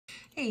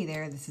Hey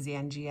there, this is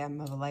Angie M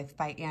of A Life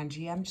by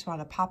Angie M. Just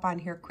want to pop on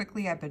here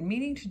quickly. I've been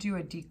meaning to do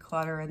a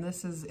declutter, and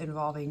this is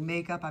involving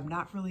makeup. I'm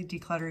not really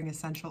decluttering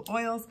essential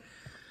oils,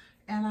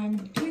 and I'm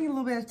doing a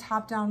little bit of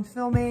top-down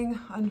filming.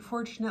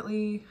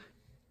 Unfortunately,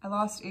 I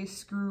lost a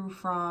screw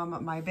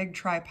from my big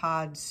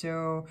tripod,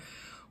 so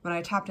when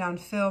I top-down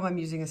film, I'm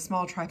using a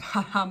small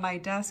tripod on my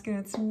desk, and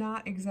it's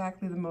not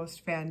exactly the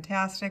most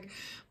fantastic,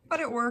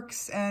 but it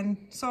works, and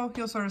so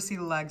you'll sort of see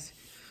the legs.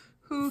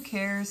 Who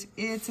cares?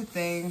 It's a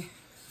thing.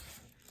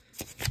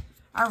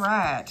 All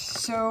right,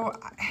 so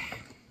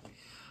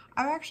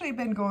I've actually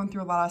been going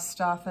through a lot of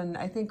stuff, and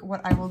I think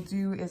what I will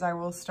do is I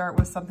will start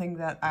with something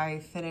that I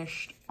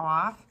finished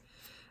off.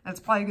 And it's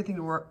probably a good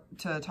thing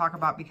to talk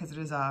about because it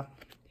is a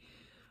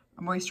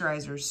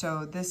moisturizer.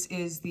 So this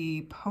is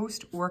the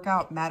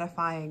post-workout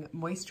mattifying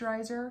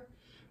moisturizer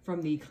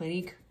from the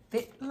Clinique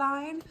Fit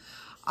line.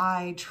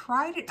 I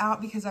tried it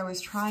out because I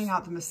was trying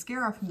out the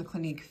mascara from the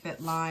Clinique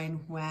Fit line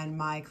when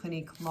my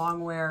Clinique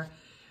Longwear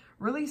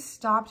really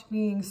stopped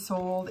being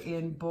sold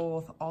in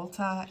both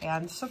Ulta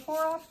and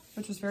Sephora,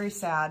 which was very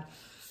sad.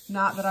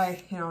 Not that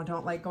I,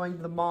 don't like going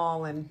to the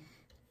mall and,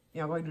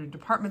 going to a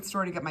department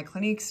store to get my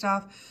Clinique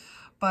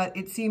stuff, but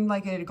it seemed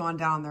like it had gone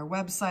down on their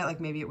website,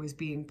 like maybe it was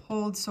being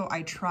pulled. So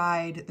I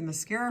tried the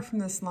mascara from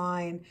this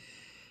line,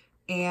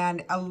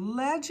 and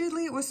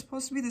allegedly it was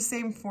supposed to be the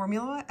same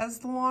formula as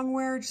the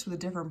Longwear, just with a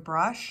different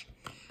brush.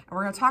 And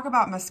we're gonna talk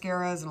about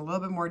mascaras in a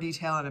little bit more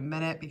detail in a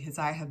minute because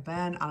I have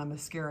been on a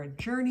mascara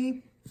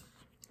journey.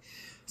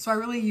 So I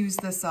really use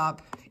this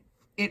up.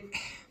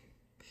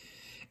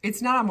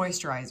 It's not a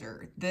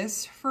moisturizer.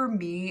 This, for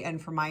me and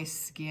for my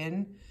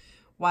skin,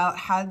 while it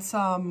had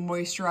some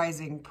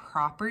moisturizing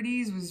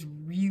properties, was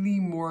really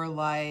more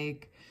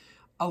like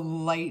a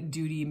light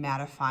duty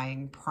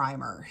mattifying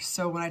primer.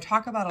 So when I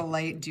talk about a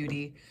light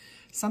duty,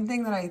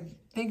 something that I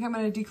think I'm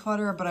gonna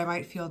declutter, but I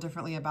might feel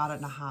differently about it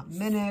in a hot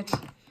minute,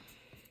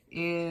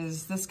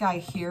 is this guy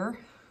here,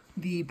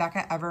 the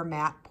Becca Ever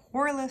Matte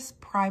Poreless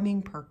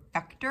Priming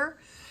Perfector.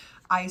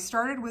 I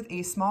started with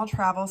a small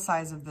travel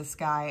size of this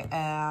guy,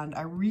 and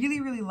I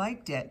really, really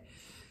liked it.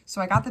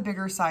 So I got the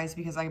bigger size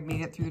because I made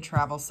it through the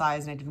travel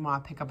size and I didn't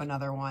want to pick up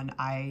another one.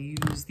 I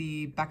use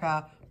the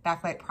Becca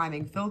Backlight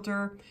Priming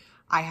Filter.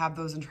 I have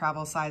those in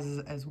travel sizes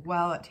as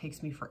well. It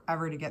takes me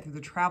forever to get through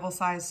the travel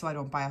size, so I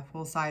don't buy a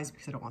full size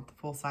because I don't want the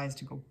full size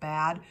to go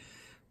bad.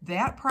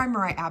 That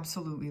primer I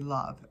absolutely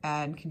love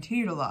and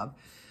continue to love.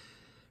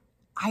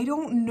 I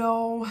don't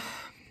know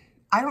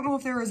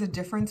if there is a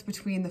difference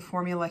between the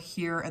formula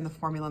here and the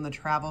formula in the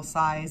travel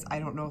size. I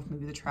don't know if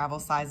maybe the travel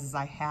sizes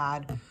I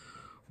had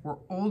were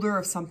older,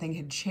 if something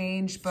had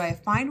changed, but I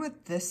find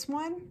with this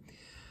one,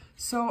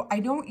 so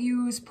I don't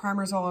use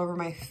primers all over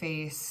my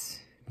face,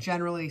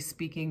 generally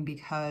speaking,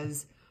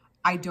 because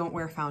I don't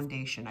wear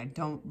foundation. I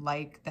don't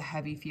like the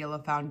heavy feel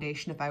of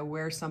foundation. If I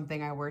wear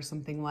something, I wear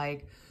something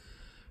like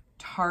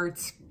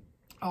Tarte's,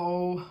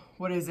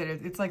 what is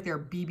it? It's like their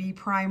BB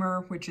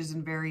primer, which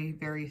isn't very,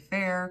 very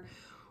fair,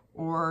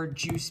 or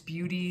Juice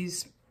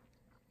Beauty's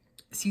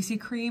CC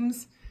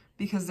creams,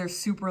 because they're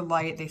super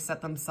light. They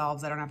set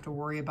themselves. I don't have to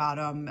worry about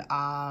them.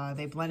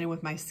 They blend in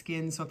with my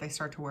skin, so if they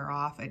start to wear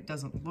off, it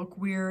doesn't look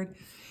weird.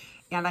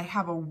 And I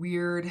have a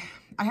weird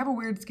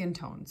skin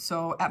tone.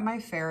 So at my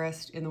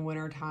fairest in the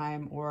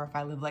wintertime, or if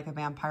I live like a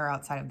vampire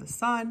outside of the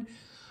sun,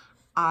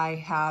 I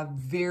have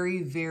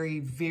very, very,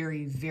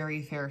 very,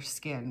 very fair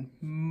skin.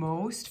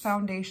 Most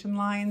foundation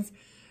lines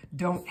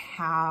don't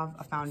have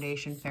a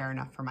foundation fair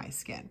enough for my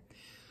skin.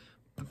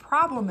 The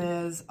problem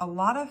is a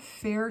lot of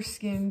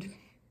fair-skinned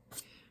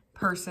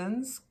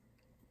persons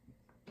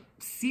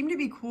seem to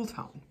be cool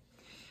tone.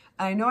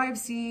 I know I've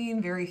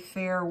seen very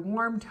fair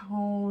warm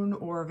tone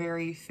or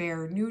very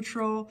fair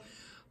neutral.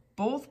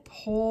 Both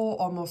pull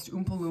almost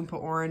Oompa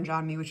Loompa orange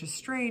on me, which is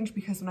strange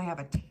because when I have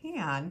a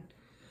tan,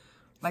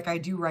 like I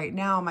do right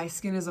now, my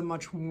skin is a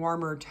much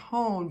warmer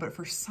tone, but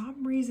for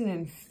some reason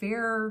in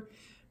fair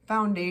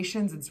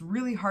foundations, it's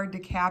really hard to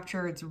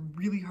capture. It's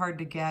really hard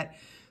to get.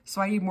 So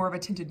I need more of a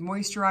tinted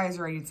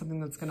moisturizer. I need something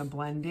that's gonna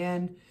blend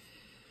in.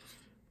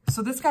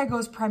 So this guy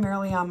goes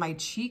primarily on my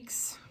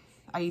cheeks.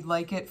 I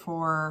like it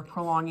for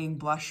prolonging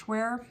blush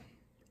wear.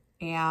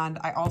 And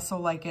I also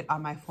like it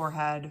on my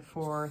forehead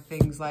for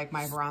things like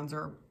my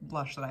bronzer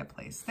blush that I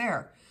place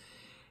there.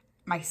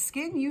 My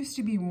skin used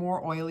to be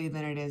more oily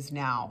than it is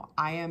now.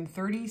 I am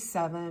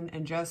 37,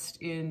 and just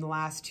in the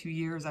last 2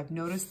 years, I've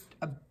noticed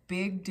a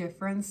big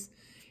difference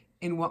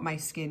in what my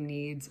skin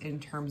needs in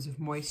terms of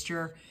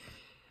moisture.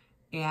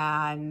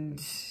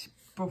 And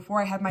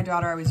before I had my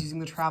daughter, I was using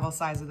the travel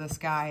size of this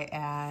guy,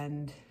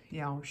 and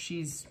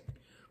she's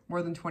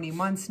more than 20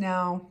 months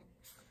now.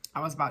 I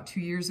was about 2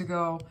 years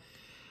ago.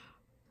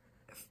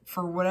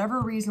 For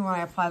whatever reason, when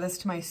I apply this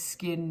to my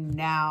skin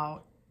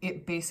now,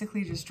 it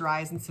basically just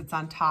dries and sits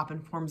on top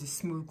and forms a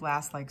smooth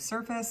glass-like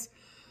surface.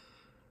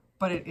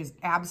 But it is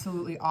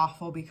absolutely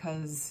awful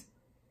because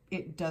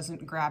it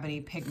doesn't grab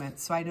any pigment.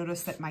 So I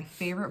noticed that my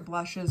favorite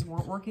blushes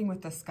weren't working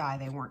with this guy.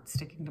 They weren't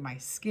sticking to my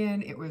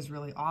skin. It was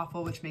really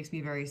awful, which makes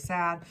me very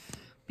sad.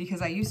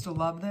 because I used to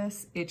love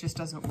this. It just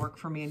doesn't work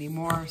for me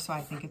anymore, so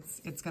I think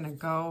it's gonna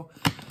go.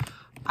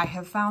 I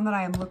have found that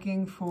I am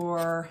looking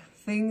for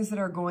things that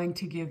are going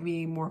to give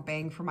me more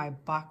bang for my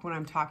buck when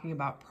I'm talking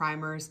about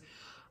primers.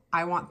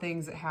 I want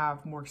things that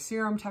have more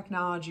serum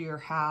technology or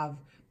have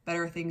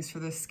better things for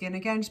the skin.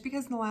 Again, just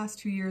because in the last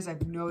 2 years,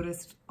 I've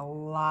noticed a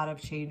lot of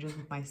changes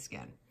with my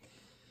skin.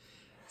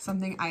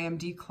 Something I am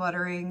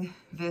decluttering.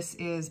 This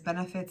is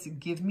Benefit's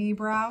Give Me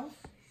Brow.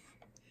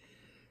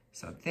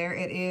 So there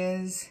it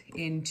is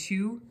in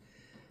 2.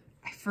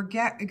 I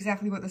forget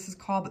exactly what this is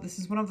called, but this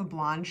is one of the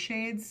blonde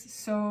shades.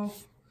 So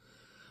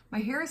my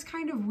hair is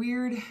kind of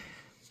weird.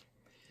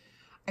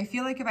 I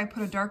feel like if I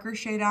put a darker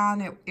shade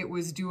on, it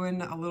was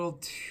doing a little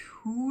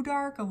too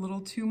dark, a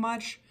little too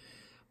much.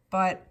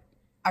 But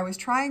I was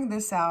trying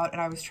this out,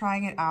 and I was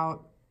trying it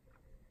out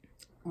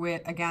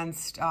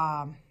against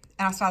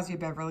Anastasia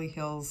Beverly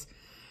Hills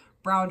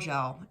Brow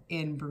Gel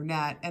in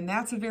Brunette. And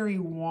that's a very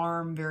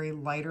warm, very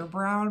lighter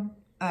brown.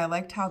 And I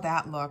liked how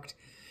that looked.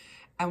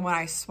 And when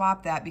I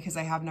swapped that, because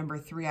I have number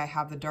 3, I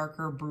have the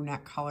darker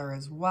brunette color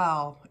as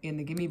well in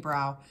the Gimme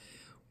Brow.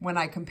 When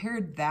I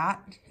compared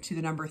that to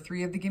the number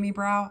 3 of the Gimme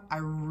Brow, I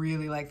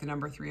really like the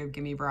number 3 of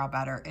Gimme Brow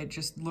better. It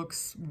just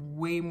looks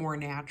way more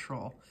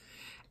natural.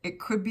 It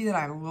could be that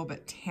I'm a little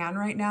bit tan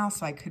right now,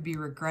 so I could be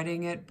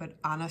regretting it, but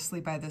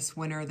honestly, by this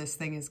winter, this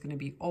thing is gonna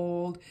be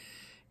old.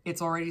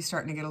 It's already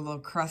starting to get a little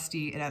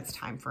crusty, and it's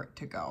time for it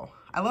to go.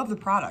 I love the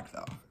product,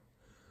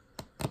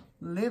 though.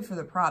 Live for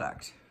the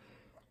product.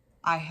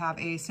 I have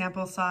a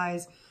sample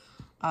size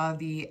of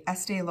the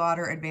Estee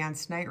Lauder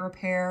Advanced Night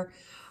Repair.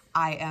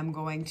 I am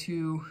going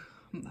to,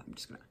 I'm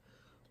just gonna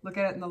look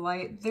at it in the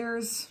light.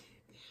 There's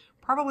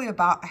probably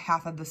about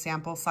half of the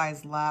sample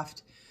size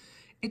left.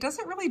 It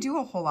doesn't really do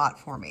a whole lot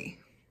for me,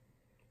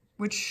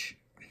 which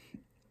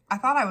I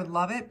thought I would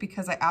love it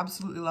because I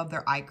absolutely love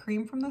their eye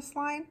cream from this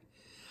line.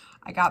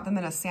 I got them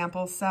in a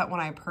sample set when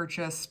I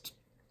purchased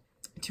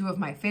 2 of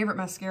my favorite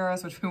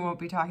mascaras, which we won't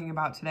be talking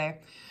about today.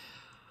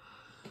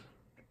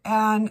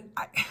 And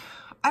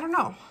I don't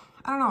know.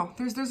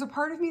 There's a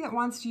part of me that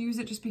wants to use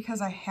it just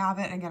because I have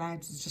it. Again, I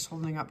was just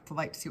holding up the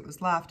light to see what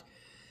was left.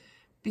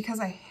 Because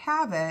I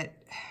have it,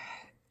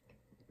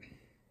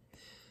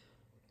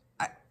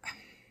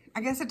 I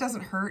guess it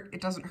doesn't hurt.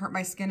 It doesn't hurt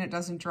my skin. It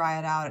doesn't dry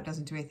it out. It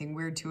doesn't do anything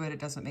weird to it. It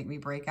doesn't make me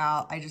break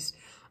out.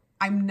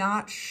 I'm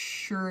not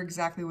sure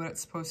exactly what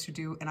it's supposed to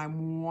do, and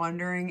I'm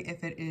wondering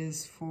if it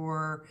is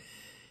for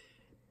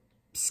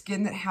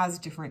skin that has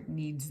different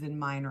needs than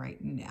mine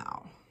right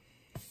now.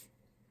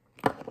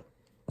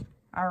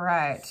 All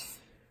right,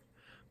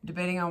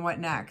 debating on what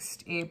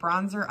next. A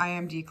bronzer I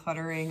am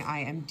decluttering. I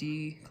am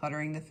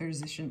decluttering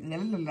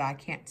the I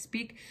can't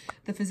speak.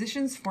 The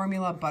Physicians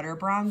Formula Butter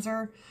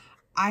Bronzer.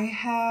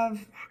 I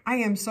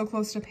am so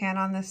close to pan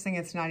on this thing,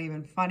 it's not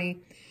even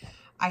funny.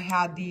 I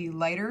had the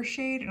lighter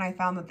shade, and I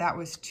found that that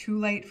was too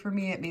light for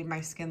me. It made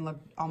my skin look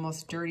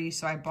almost dirty,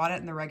 so I bought it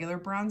in the regular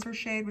bronzer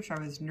shade, which I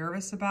was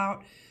nervous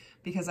about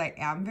because I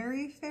am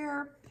very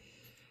fair.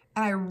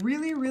 And I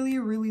really, really,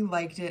 really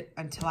liked it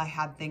until I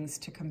had things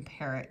to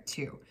compare it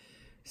to.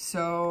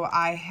 So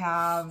I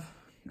have,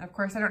 of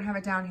course, I don't have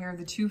it down here,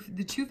 the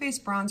Too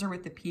Faced bronzer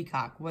with the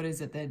peacock. What is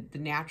it? The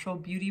Natural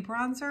Beauty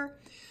bronzer.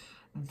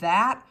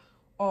 That,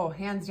 oh,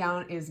 hands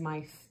down, is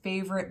my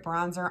favorite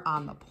bronzer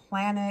on the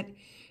planet.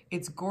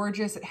 It's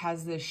gorgeous. It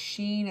has this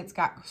sheen. It's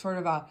got sort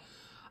of a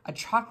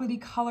chocolatey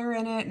color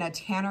in it and a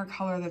tanner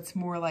color that's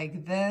more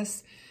like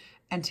this.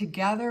 And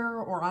together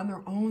or on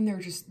their own,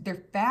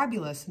 they're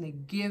fabulous, and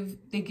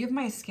they give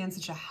my skin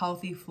such a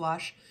healthy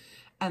flush,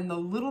 and the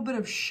little bit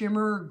of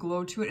shimmer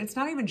glow to it. It's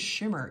not even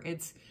shimmer.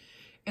 It's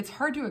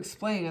hard to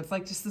explain. It's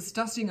like just this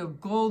dusting of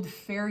gold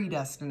fairy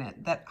dust in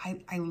it that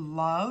I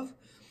love.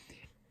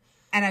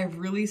 And I've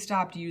really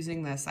stopped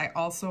using this. I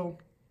also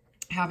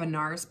have a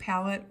NARS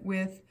palette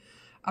with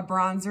a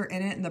bronzer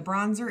in it, and the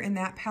bronzer in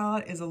that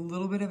palette is a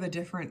little bit of a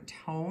different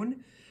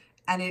tone.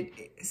 And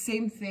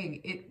same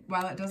thing,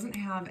 while it doesn't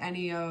have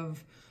any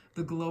of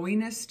the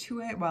glowiness to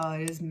it, while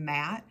it is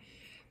matte,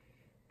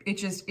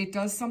 it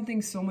does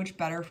something so much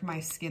better for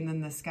my skin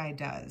than this guy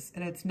does.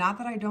 And it's not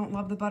that I don't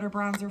love the Butter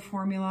Bronzer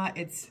formula.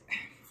 It's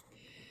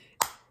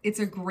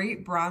a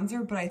great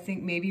bronzer, but I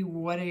think maybe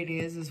what it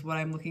is what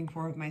I'm looking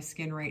for with my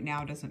skin right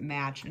now doesn't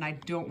match. And I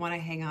don't want to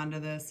hang on to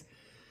this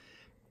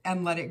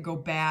and let it go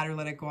bad or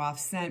let it go off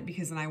scent,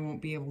 because then I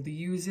won't be able to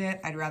use it.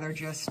 I'd rather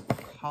just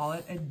call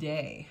it a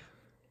day.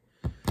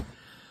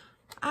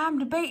 I'm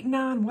debating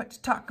on what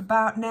to talk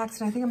about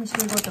next, and I think I'm just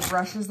gonna go with the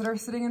brushes that are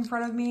sitting in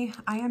front of me.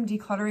 I am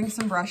decluttering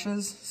some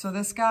brushes. So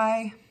this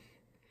guy,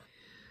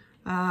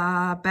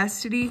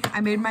 Bestity,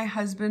 I made my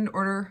husband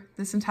order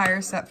this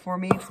entire set for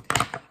me.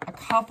 A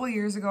couple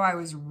years ago, I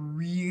was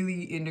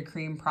really into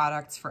cream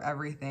products for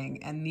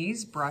everything, and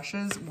these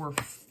brushes were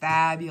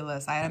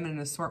fabulous. I had them in an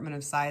assortment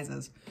of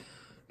sizes.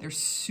 They're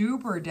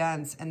super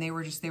dense, and they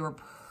were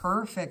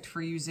perfect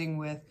for using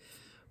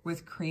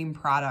with cream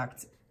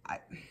products.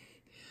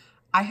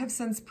 I have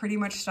since pretty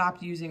much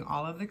stopped using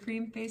all of the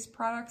cream-based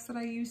products that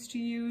I used to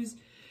use.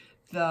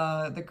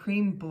 The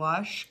cream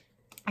blush,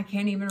 I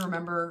can't even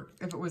remember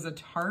if it was a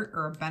Tarte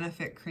or a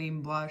Benefit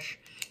cream blush.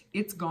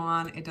 It's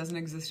gone. It doesn't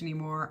exist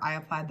anymore. I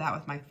applied that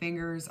with my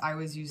fingers. I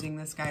was using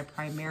this guy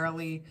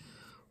primarily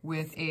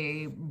with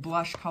a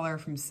blush color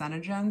from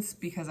Senegence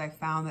because I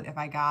found that if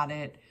I got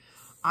it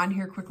on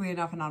here quickly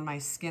enough and on my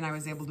skin, I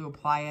was able to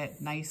apply it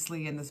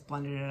nicely, and this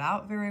blended it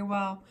out very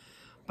well.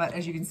 But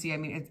as you can see, I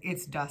mean,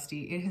 it's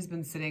dusty. It has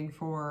been sitting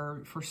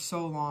for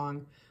so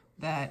long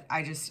that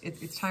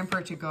it's time for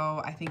it to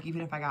go. I think even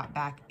if I got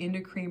back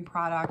into cream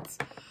products,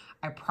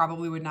 I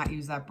probably would not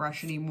use that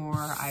brush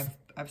anymore.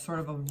 I've sort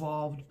of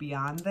evolved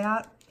beyond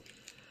that.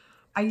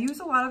 I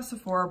use a lot of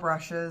Sephora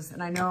brushes,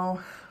 and I know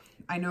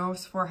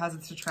Sephora has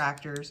its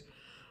detractors.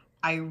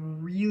 I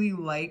really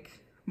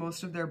like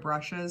most of their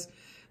brushes.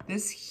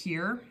 This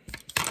here,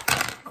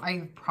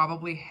 I've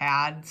probably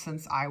had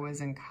since I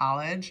was in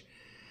college,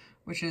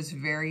 which is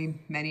very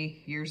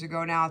many years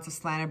ago now. It's a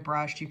slanted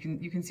brush. You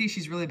can see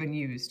she's really been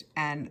used,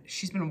 and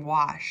she's been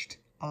washed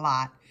a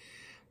lot,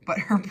 but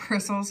her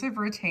bristles have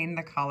retained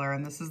the color,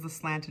 and this is the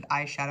slanted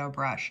eyeshadow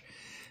brush.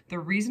 The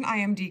reason I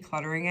am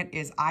decluttering it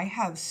is I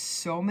have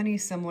so many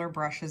similar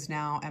brushes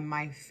now, and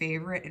my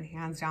favorite and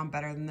hands down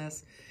better than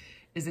this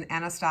is an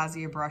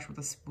Anastasia brush with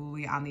a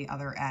spoolie on the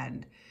other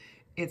end.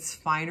 It's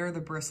finer,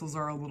 the bristles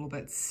are a little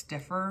bit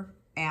stiffer,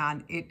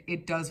 and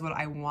it does what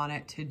I want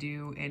it to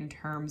do in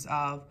terms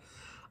of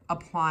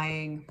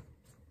applying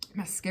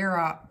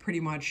mascara pretty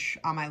much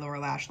on my lower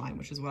lash line,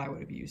 which is what I would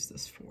have used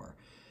this for.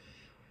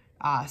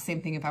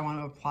 Same thing if I want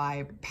to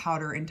apply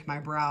powder into my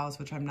brows,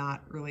 which I'm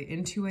not really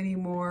into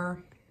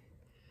anymore.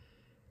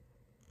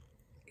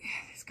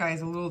 This guy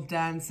is a little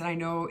dense, and I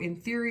know in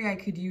theory I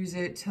could use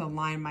it to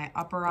line my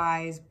upper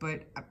eyes,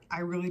 but I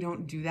really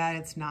don't do that.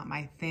 It's not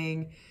my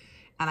thing.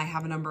 And I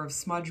have a number of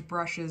smudge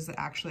brushes that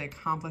actually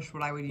accomplish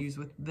what I would use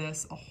with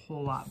this a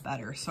whole lot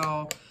better.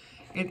 So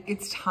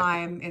it's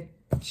time.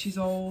 She's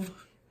old.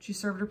 She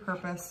served her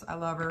purpose. I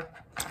love her.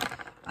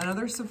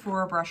 Another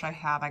Sephora brush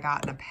I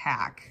got in a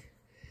pack.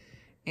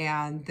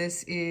 And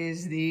this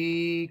is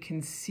the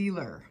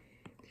concealer.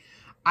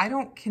 I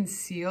don't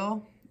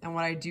conceal, and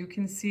when I do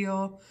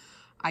conceal,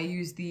 I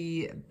use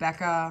the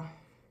Becca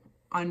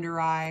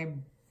Under Eye,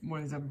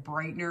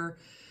 brightener,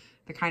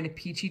 the kind of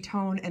peachy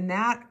tone, and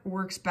that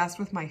works best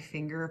with my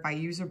finger. If I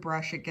use a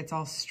brush, it gets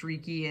all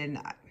streaky, and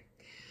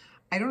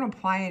I don't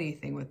apply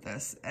anything with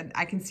this. And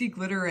I can see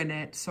glitter in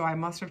it, so I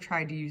must have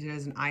tried to use it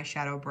as an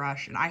eyeshadow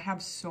brush, and I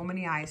have so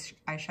many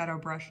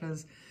eyeshadow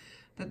brushes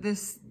that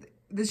this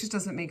just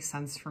doesn't make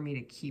sense for me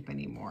to keep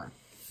anymore.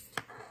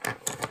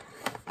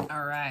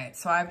 All right,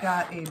 so I've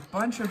got a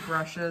bunch of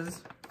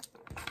brushes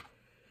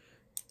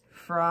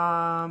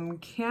from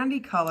Candy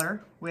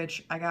Color,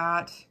 which I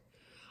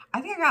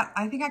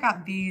think I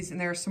got these, and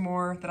there are some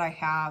more that I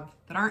have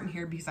that aren't in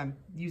here because I'm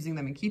using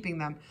them and keeping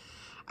them.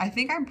 I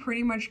think I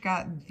pretty much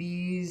got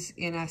these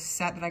in a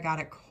set that I got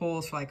at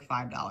Kohl's for like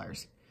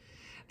 $5.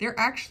 They're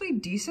actually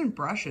decent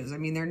brushes. I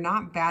mean, they're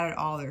not bad at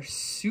all. They're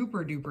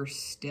super duper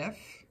stiff,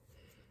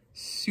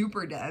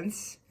 super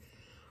dense.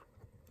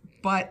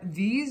 But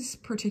these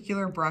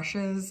particular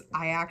brushes,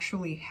 I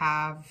actually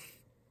have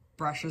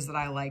brushes that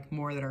I like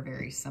more that are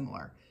very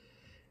similar.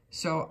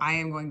 So I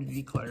am going to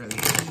declutter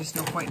these. There's just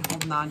no point in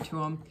holding on to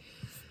them.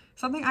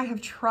 Something I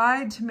have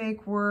tried to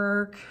make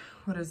work.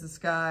 What is this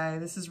guy?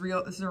 This is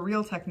a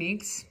Real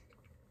Techniques.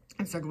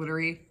 It's a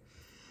glittery.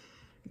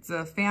 It's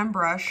a fan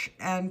brush,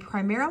 and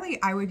primarily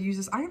I would use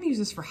this. I'm gonna use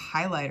this for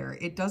highlighter.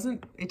 It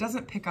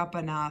doesn't pick up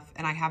enough,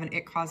 and I have an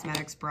IT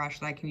Cosmetics brush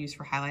that I can use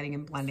for highlighting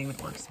and blending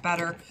that works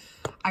better.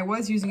 I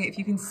was using it, if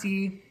you can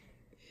see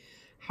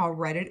how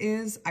red it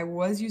is, I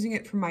was using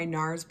it for my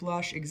NARS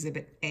blush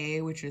Exhibit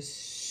A, which is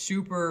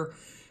super,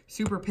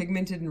 super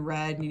pigmented and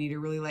red, and you need a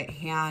really light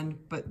hand.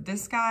 But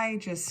this guy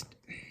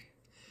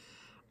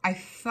I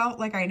felt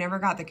like I never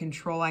got the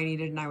control I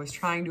needed, and I was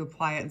trying to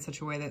apply it in such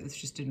a way that this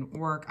just didn't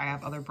work. I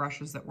have other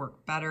brushes that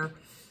work better,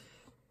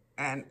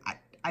 and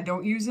I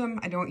don't use them,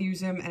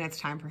 and it's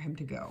time for him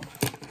to go.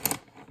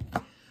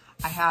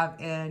 I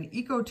have an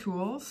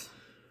EcoTools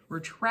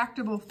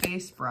retractable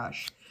face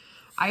brush.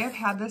 I have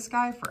had this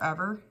guy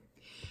forever,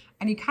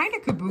 and he kind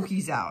of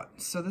kabukis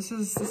out. So this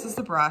is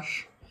the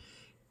brush.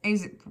 And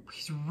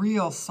he's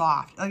real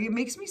soft. Like, it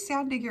makes me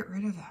sad to get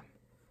rid of them.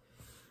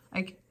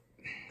 Like,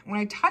 when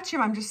I touch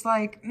him, I'm just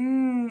like,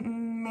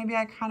 maybe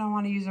I kind of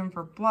want to use him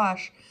for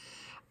blush.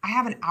 I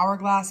have an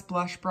Hourglass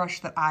blush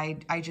brush that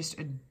I just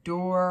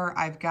adore.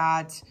 I've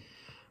got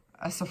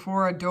a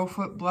Sephora Doe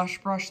Foot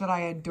blush brush that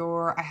I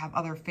adore. I have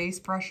other face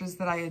brushes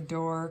that I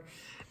adore.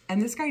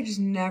 And this guy just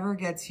never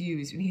gets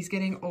used. And he's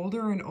getting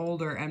older and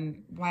older.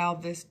 And while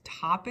this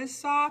top is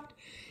soft,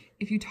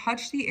 if you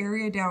touch the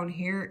area down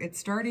here, it's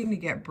starting to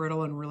get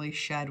brittle and really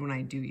shed when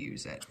I do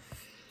use it.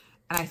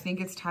 And I think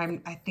it's time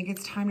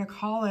to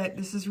call it.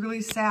 This is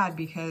really sad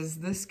because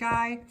this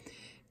guy,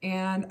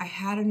 and I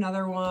had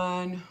another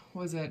one,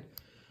 what was it?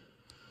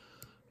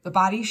 The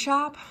Body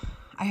Shop.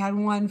 I had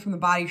one from the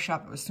Body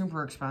Shop that was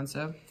super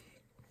expensive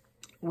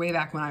way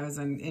back when I was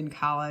in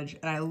college,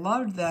 and I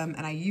loved them,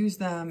 and I used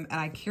them, and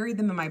I carried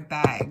them in my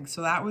bag.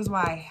 So that was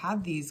why I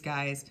had these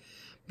guys,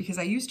 because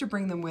I used to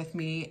bring them with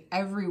me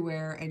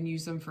everywhere and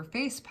use them for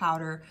face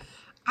powder.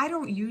 I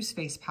don't use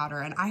face powder,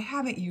 and I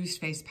haven't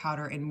used face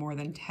powder in more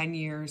than 10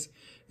 years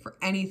for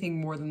anything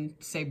more than,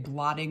 say,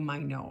 blotting my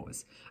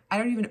nose. I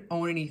don't even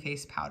own any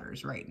face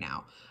powders right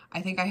now.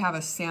 I think I have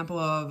a sample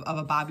of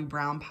a Bobbi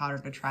Brown powder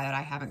to try that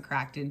I haven't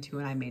cracked into,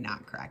 and I may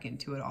not crack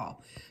into at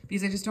all,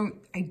 because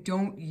I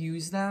don't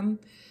use them.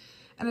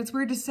 And it's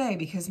weird to say,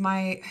 because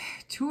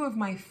two of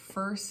my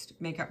first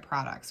makeup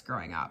products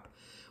growing up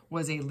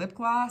was a lip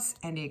gloss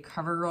and a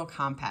CoverGirl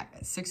compact.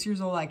 At 6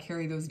 years old, I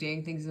carried those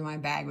dang things in my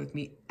bag with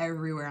me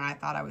everywhere, and I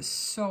thought I was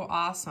so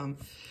awesome.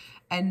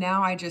 And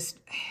now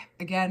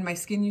again, my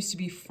skin used to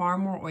be far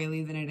more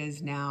oily than it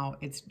is now.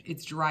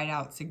 It's dried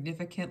out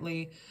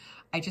significantly.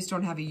 I just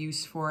don't have a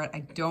use for it.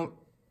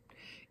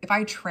 If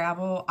I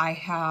travel, I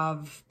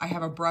have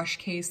a brush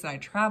case that I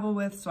travel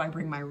with, so I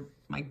bring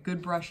my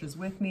good brushes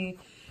with me.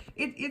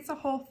 It's a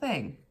whole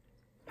thing.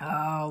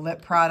 Oh,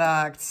 lip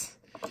products.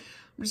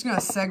 I'm just gonna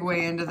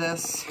segue into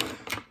this.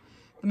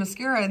 The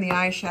mascara and the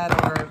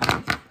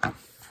eyeshadow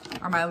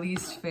are my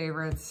least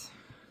favorites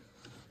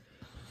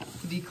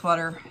to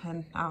declutter,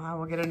 and I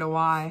will get into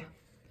why.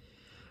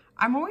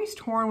 I'm always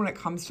torn when it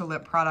comes to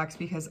lip products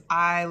because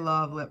I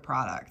love lip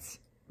products,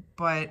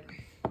 but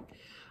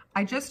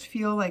I just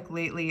feel like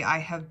lately I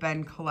have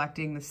been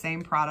collecting the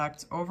same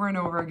products over and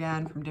over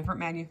again from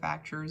different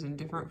manufacturers and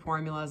different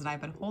formulas, and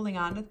I've been holding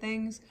on to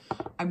things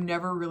I'm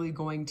never really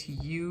going to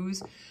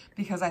use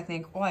because I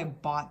think, oh, I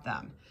bought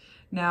them.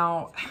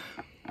 Now,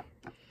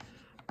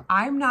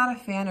 I'm not a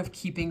fan of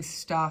keeping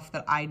stuff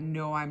that I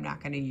know I'm not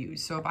going to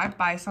use. So if I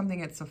buy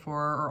something at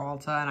Sephora or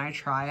Ulta and I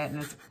try it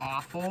and it's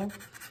awful,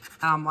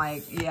 I'm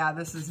like, yeah,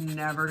 this is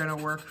never going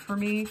to work for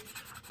me,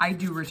 I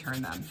do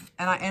return them.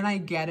 And I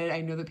get it.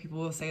 I know that people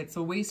will say it's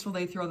so wasteful,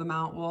 they throw them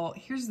out. Well,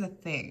 here's the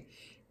thing.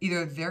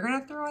 Either they're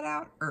gonna throw it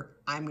out or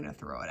I'm gonna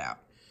throw it out.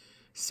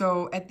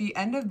 So at the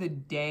end of the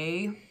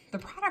day, the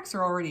products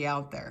are already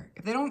out there.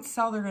 If they don't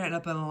sell, they're gonna end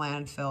up in a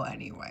landfill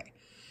anyway.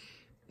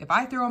 If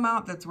I throw them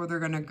out, that's where they're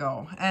gonna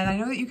go. And I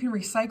know that you can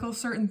recycle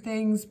certain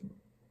things,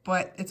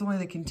 but it's only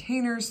the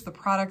containers, so the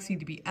products need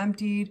to be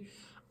emptied.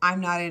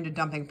 I'm not into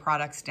dumping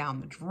products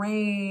down the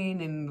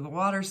drain and the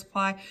water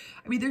supply.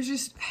 I mean,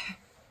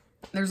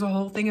 there's a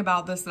whole thing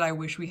about this that I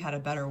wish we had a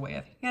better way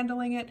of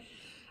handling it,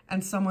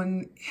 and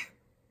someone's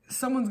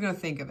gonna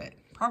think of it.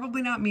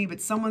 Probably not me,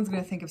 but someone's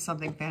gonna think of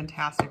something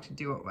fantastic to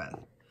do it with.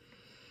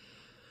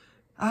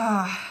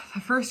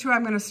 The first two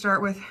I'm gonna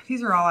start with,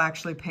 these are all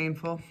actually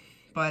painful,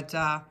 but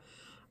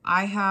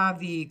I have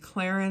the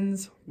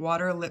Clarins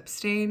Water Lip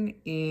Stain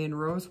in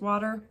Rose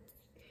Water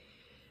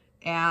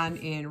and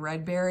in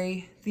Red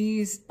Berry.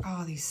 These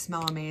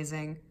smell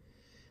amazing.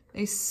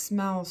 They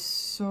smell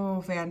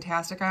so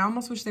fantastic. I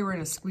almost wish they were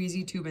in a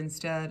squeezy tube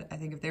instead. I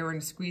think if they were in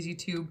a squeezy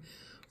tube,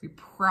 we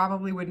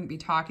probably wouldn't be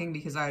talking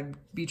because I'd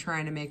be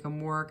trying to make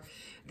them work.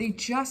 They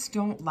just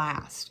don't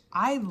last.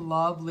 I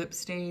love lip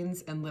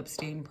stains and lip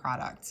stain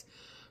products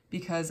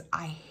because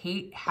I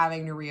hate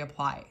having to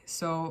reapply.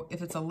 So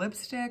if it's a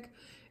lipstick,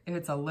 if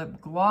it's a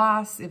lip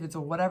gloss, if it's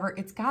a whatever,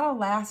 it's gotta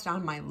last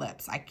on my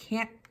lips. I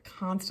can't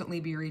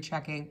constantly be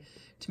rechecking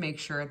to make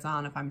sure it's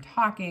on if I'm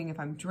talking, if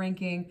I'm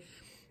drinking.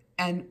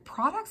 And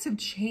products have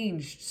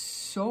changed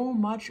so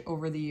much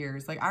over the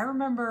years. Like I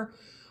remember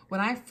when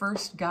I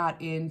first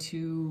got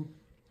into,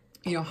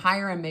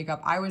 higher end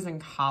makeup, I was in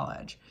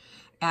college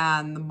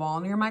and the mall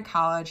near my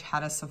college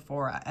had a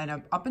Sephora.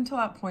 And up until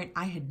that point,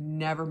 I had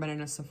never been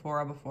in a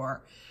Sephora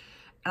before.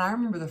 And I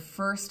remember the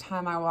first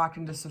time I walked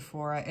into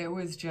Sephora, it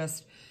was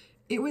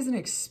an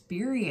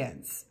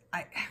experience.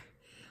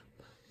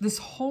 This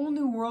whole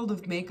new world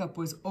of makeup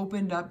was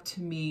opened up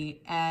to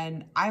me,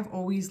 and I've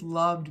always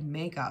loved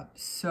makeup.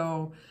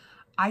 So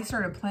I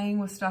started playing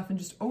with stuff, and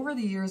just over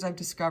the years, I've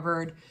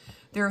discovered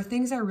there are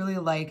things I really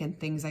like and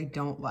things I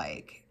don't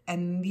like.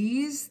 And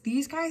these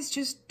guys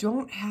just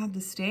don't have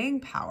the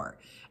staying power.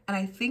 And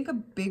I think a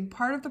big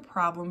part of the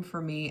problem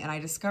for me, and I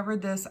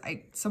discovered this,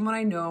 someone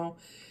I know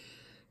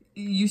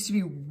used to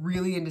be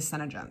really into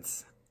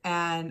Senegence.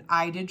 And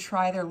I did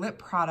try their lip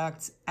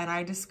products, and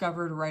I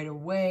discovered right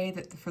away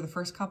that for the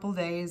first couple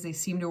days, they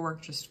seemed to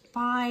work just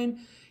fine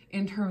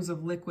in terms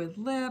of liquid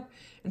lip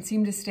and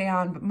seem to stay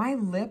on, but my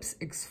lips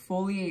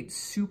exfoliate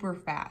super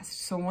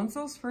fast. So once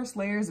those first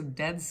layers of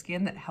dead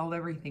skin that held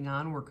everything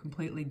on were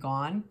completely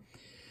gone,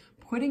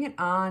 putting it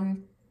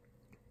on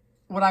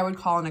what I would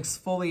call an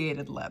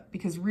exfoliated lip,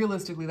 because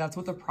realistically, that's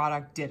what the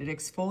product did. It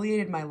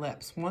exfoliated my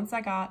lips. Once I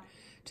got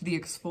to the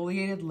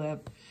exfoliated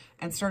lip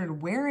and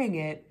started wearing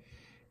it,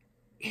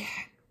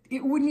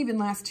 it wouldn't even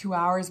last 2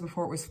 hours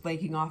before it was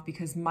flaking off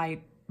because my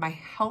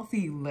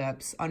healthy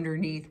lips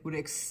underneath would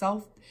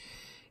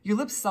your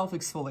lips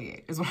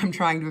self-exfoliate is what I'm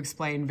trying to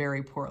explain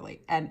very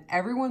poorly. And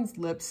everyone's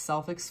lips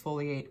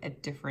self-exfoliate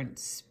at different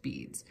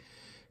speeds.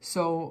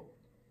 So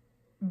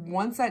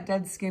once that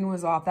dead skin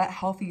was off, that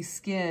healthy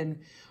skin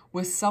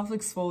was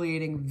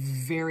self-exfoliating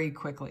very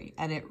quickly,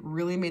 and it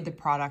really made the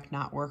product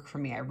not work for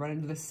me. I run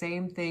into the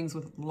same things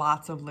with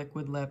lots of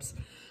liquid lips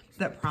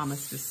that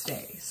promise to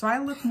stay. So I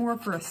look more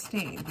for a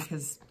stain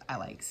because I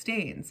like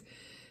stains.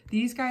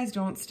 These guys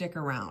don't stick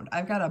around.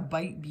 I've got a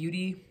Bite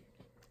Beauty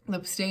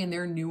lip stain,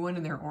 their new one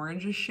in their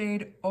orange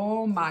shade.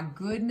 Oh my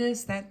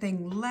goodness, that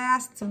thing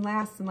lasts and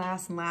lasts and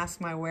lasts and lasts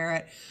when I wear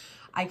it.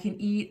 I can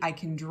eat, I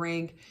can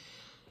drink,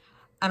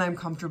 and I'm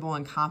comfortable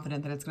and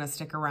confident that it's gonna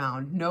stick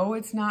around. No,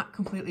 it's not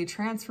completely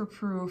transfer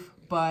proof,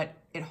 but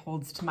it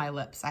holds to my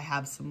lips. I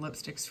have some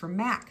lipsticks from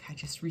MAC. I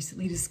just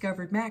recently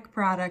discovered MAC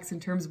products in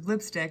terms of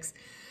lipsticks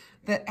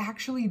that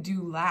actually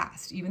do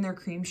last. Even their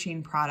cream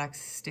sheen products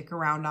stick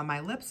around on my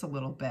lips a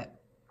little bit.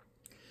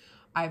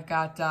 I've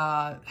got,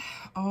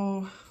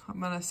 oh, I'm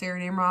gonna say her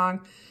name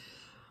wrong.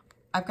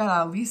 I've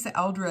got a Lisa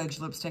Eldridge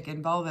lipstick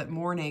in Velvet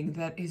Morning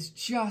that is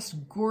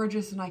just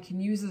gorgeous and I can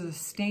use as a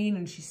stain,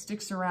 and she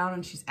sticks around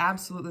and she's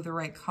absolutely the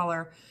right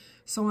color.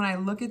 So when I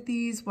look at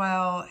these,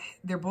 while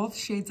they're both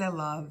shades I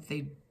love,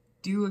 they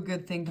do a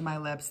good thing to my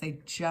lips, they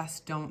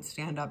just don't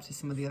stand up to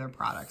some of the other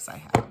products I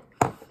have.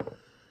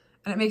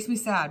 And it makes me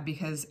sad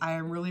because I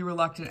am really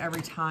reluctant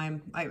every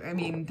time. I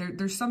mean,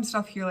 there's some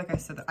stuff here, like I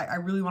said, that I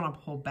really want to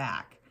pull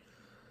back.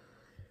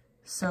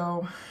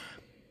 So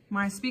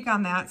when I speak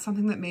on that,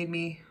 something that made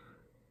me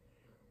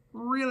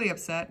really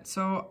upset.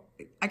 So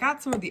I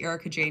got some of the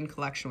Erica Jane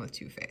collection with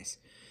Too Faced.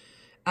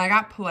 I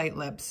got Polite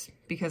Lips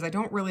because I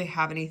don't really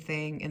have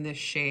anything in this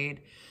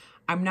shade.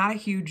 I'm not a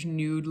huge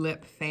nude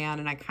lip fan,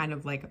 and I kind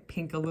of like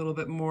pink a little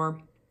bit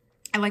more.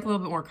 I like a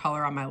little bit more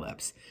color on my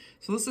lips.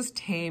 So this is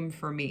tame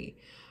for me.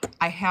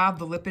 I have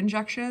the lip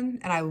injection,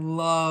 and I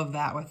love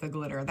that with the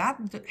glitter.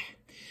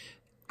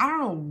 I don't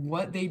know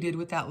what they did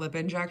with that lip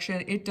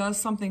injection. It does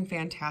something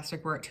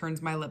fantastic where it turns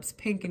my lips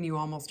pink and you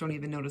almost don't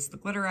even notice the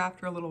glitter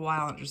after a little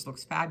while. It just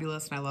looks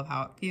fabulous and I love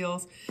how it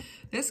feels.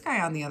 This guy,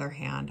 on the other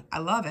hand, I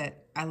love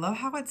it. I love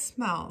how it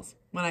smells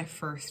when I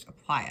first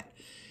apply it.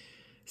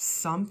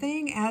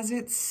 Something as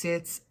it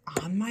sits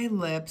on my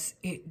lips,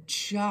 it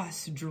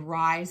just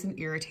dries and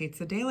irritates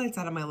the daylights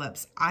out of my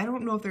lips. I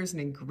don't know if there's an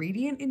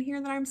ingredient in here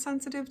that I'm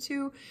sensitive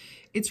to.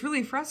 It's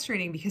really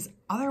frustrating because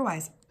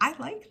otherwise I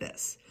like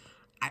this.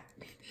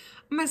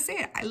 I'm gonna say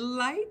it, I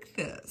like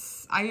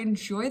this. I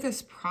enjoy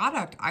this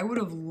product. I would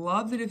have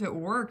loved it if it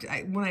worked.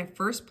 When I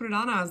first put it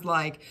on, I was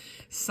like,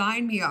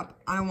 sign me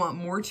up. I want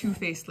more Too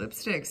Faced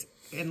lipsticks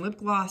and lip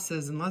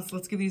glosses, and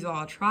let's give these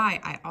all a try.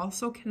 I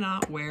also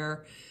cannot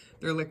wear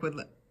their liquid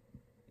lip.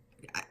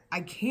 I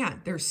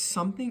can't. There's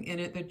something in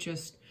it that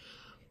just,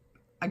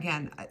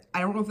 again, I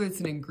don't know if it's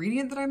an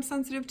ingredient that I'm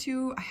sensitive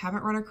to. I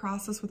haven't run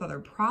across this with other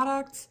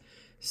products.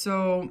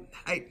 So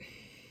it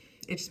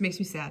just makes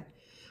me sad.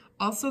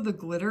 Also, the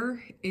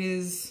glitter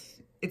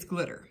it's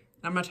glitter.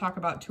 I'm gonna talk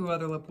about two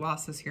other lip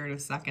glosses here in a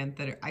second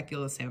that I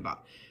feel the same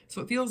about.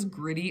 So it feels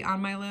gritty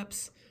on my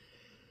lips.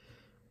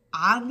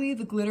 Oddly,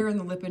 the glitter in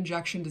the lip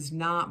injection does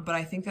not, but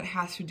I think that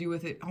has to do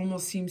with it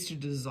almost seems to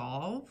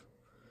dissolve.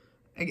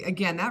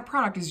 Again, that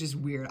product is just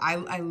weird.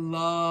 I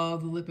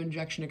love the Lip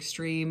Injection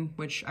Extreme,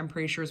 which I'm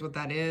pretty sure is what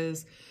that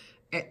is.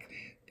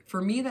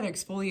 For me, that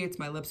exfoliates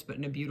my lips, but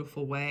in a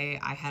beautiful way.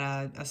 I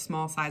had a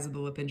small size of the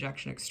Lip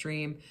Injection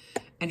Extreme,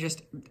 and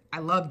just, I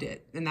loved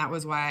it. And that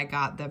was why I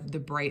got the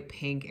bright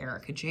pink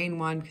Erica Jane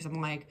one, because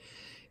I'm like,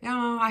 you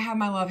know, I have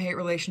my love-hate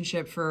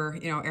relationship for,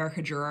 you know,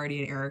 Erica Girardi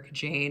and Erica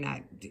Jane.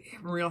 I'm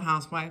a Real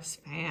Housewives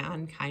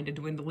fan, kind of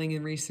dwindling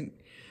in recent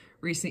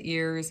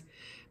years.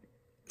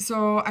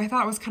 So I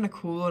thought it was kind of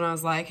cool, and I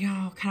was like, you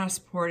know, kind of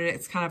supported it.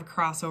 It's kind of a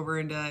crossover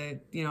into,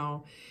 you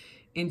know,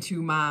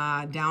 into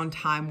my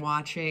downtime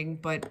watching,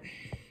 but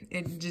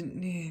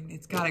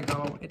it's gotta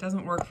go. It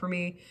doesn't work for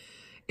me.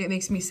 It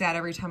makes me sad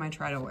every time I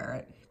try to wear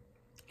it.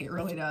 It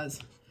really does.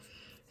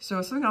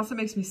 So something else that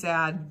makes me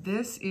sad,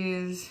 this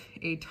is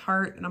a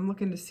Tarte, and I'm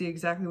looking to see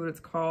exactly what it's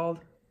called.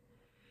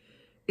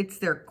 It's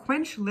their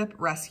Quench Lip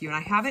Rescue, and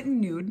I have it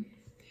in nude.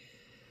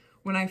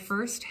 When I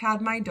first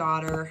had my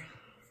daughter,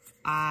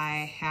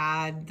 I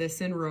had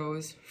this in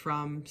rose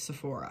from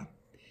Sephora,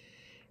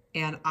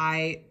 and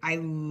I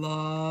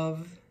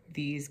love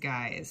these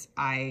guys.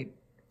 I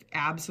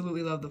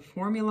absolutely love the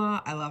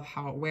formula. I love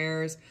how it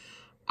wears.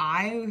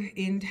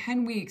 In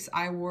 10 weeks,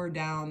 I wore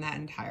down that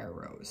entire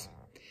rose.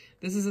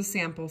 This is a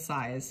sample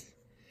size.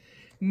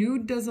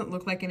 Nude doesn't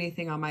look like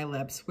anything on my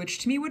lips, which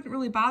to me wouldn't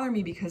really bother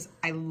me because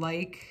I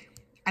like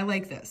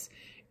this.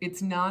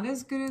 It's not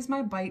as good as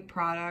my Bite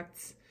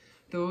products.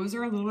 Those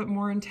are a little bit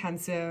more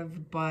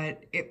intensive,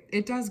 but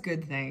it does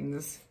good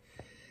things.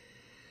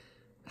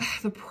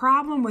 The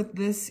problem with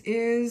this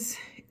is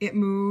it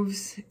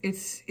moves.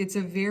 It's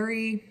a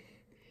very,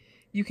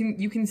 you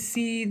can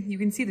see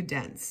the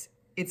dents.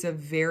 It's a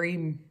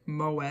very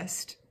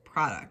moist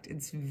product.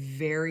 It's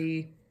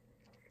very,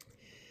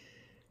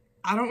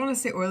 I don't want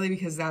to say oily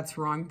because that's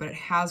wrong, but it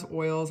has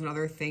oils and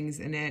other things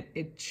in it.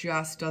 It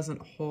just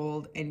doesn't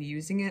hold, and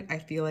using it, I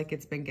feel like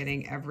it's been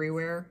getting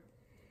everywhere.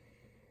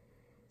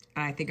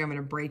 And I think I'm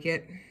gonna break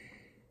it.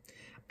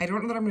 I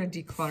don't know that I'm gonna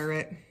declutter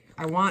it.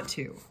 I want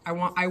to. I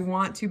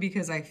want to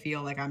because I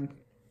feel like I'm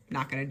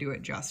not gonna do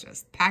it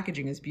justice.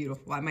 Packaging is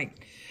beautiful. I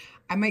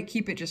might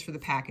keep it just for the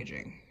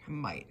packaging. I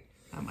might.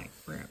 I'm like,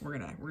 we're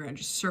gonna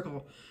just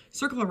circle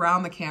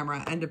around the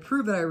camera, and to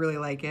prove that I really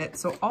like it.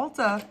 So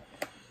Ulta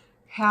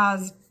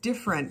has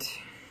different, is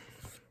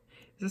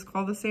this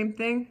called the same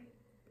thing?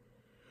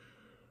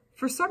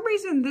 For some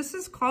reason, this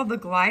is called the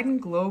Glide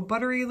and Glow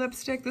Buttery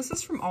Lipstick. This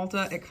is from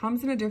Ulta. It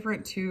comes in a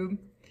different tube.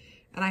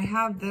 And I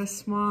have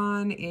this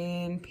one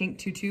in Pink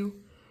Tutu,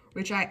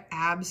 which I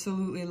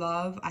absolutely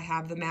love. I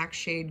have the MAC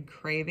shade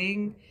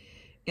Craving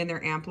in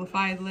their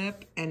Amplified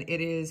Lip, and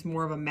it is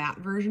more of a matte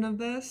version of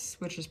this,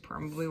 which is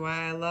probably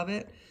why I love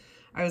it.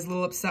 I was a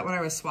little upset when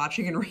I was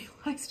swatching and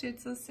realized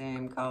it's the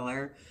same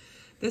color.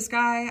 This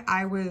guy,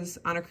 I was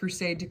on a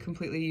crusade to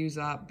completely use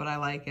up, but I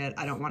like it.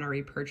 I don't want to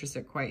repurchase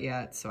it quite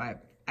yet, so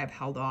I've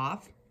held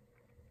off.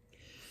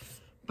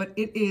 But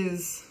it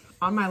is,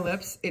 on my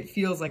lips, it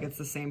feels like it's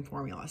the same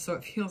formula. So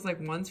it feels like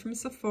one's from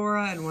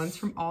Sephora and one's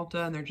from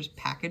Ulta, and they're just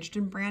packaged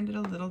and branded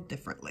a little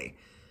differently.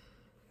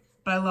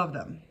 But I love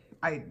them.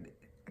 I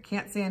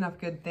can't say enough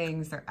good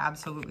things. They're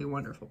absolutely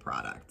wonderful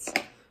products.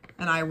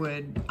 And I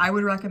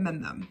would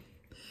recommend them.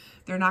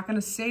 They're not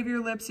gonna save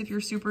your lips if you're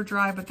super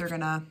dry, but they're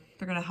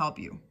gonna help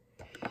you.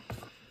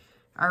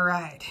 All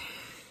right,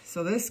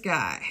 so this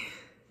guy,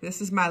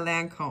 this is my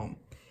Lancome.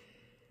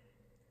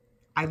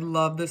 I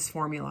love this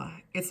formula.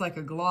 It's like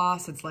a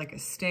gloss, it's like a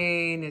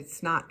stain.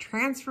 It's not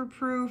transfer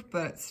proof,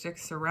 but it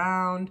sticks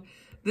around.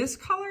 This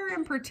color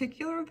in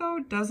particular though,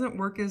 doesn't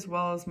work as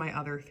well as my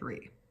other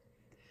three.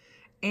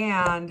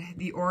 And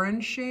the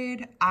orange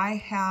shade, I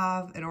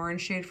have an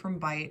orange shade from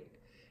Bite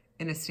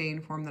in a stain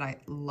form that I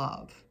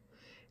love.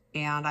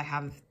 And I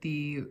have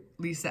the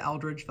Lisa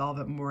Eldridge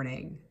Velvet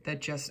Morning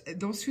that just,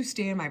 those two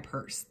stay in my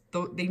purse.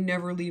 They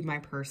never leave my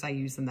purse. I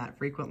use them that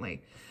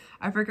frequently.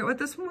 I forget what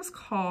this one was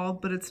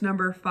called, but it's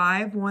number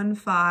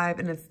 515,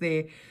 and it's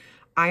the,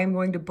 I am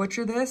going to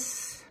butcher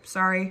this.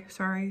 Sorry.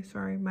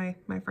 My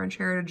French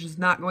heritage is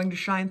not going to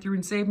shine through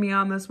and save me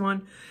on this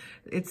one.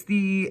 It's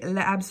the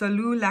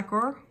L'Absolu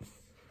Lacquer.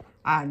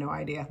 I have no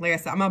idea. Like I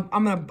said, I'm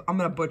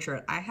gonna butcher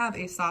it. I have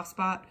a soft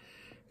spot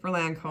for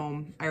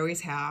Lancome. I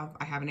always have.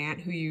 I have an aunt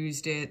who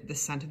used it. The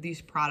scent of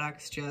these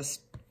products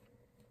just,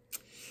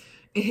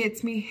 it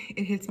hits me.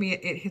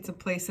 It hits a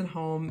place in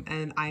home,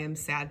 and I am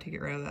sad to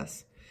get rid of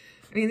this.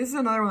 I mean, this is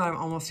another one that I'm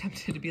almost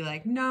tempted to be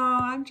like, no,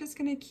 I'm just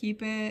gonna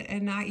keep it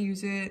and not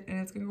use it, and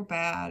it's gonna go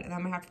bad, and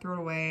I'm gonna have to throw it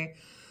away.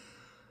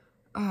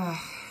 I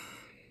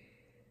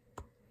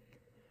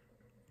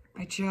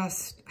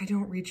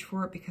don't reach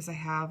for it because I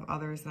have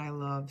others that I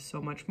love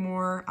so much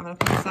more. I'm gonna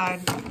put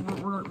aside,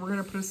 we're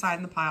gonna put aside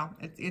in the pile.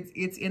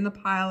 It's in the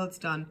pile, it's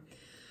done.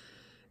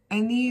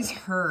 And these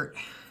hurt,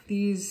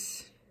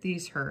 these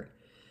hurt.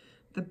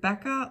 The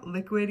Becca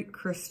Liquid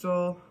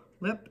Crystal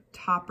Lip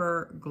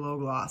Topper Glow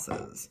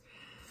Glosses.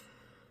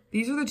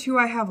 These are the two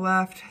I have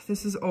left.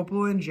 This is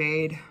Opal and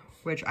Jade,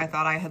 which I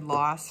thought I had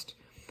lost.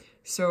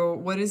 So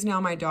what is now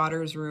my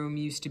daughter's room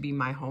used to be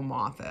my home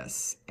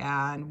office,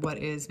 and what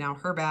is now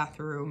her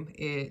bathroom,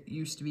 it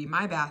used to be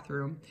my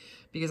bathroom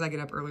because I get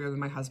up earlier than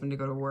my husband to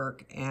go to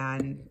work,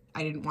 and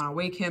I didn't want to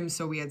wake him,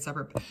 so we had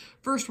separate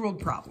first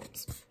world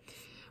problems.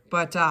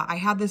 But I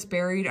had this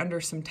buried under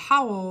some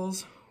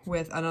towels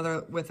with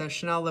a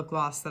Chanel lip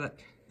gloss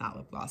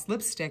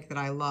lipstick that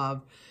I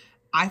love.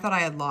 I thought I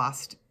had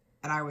lost,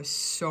 and I was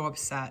so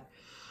upset.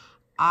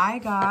 I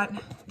got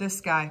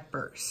this guy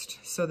first.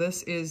 So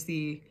this is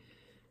the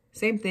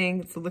same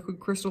thing. It's the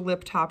Liquid Crystal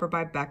Lip Topper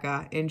by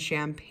Becca in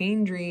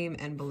Champagne Dream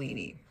and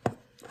Bellini.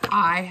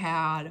 I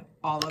had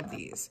all of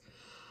these.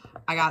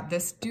 I got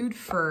this dude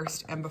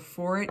first, and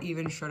before it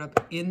even showed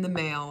up in the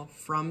mail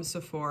from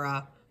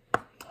Sephora,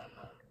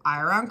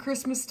 around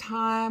Christmas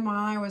time,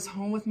 while I was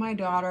home with my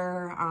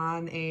daughter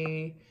on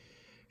a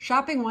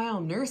shopping while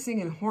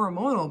nursing and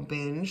hormonal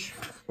binge,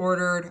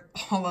 ordered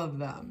all of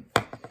them.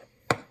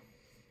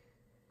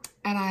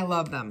 And I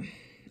love them.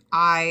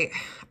 I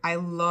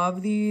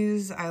love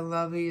these. I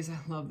love these. I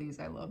love these.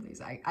 I love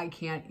these. I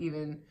can't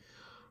even,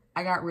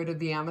 I got rid of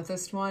the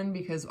amethyst one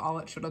because all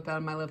it showed up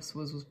on my lips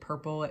was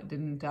purple. It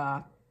didn't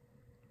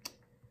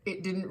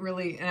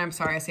really, and I'm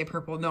sorry I say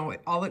purple. No,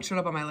 all it showed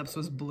up on my lips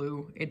was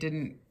blue. It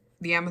didn't,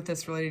 the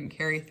amethyst really didn't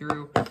carry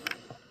through.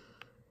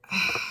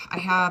 I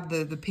have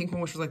the pink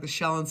one, which was like the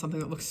shell and something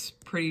that looks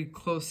pretty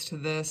close to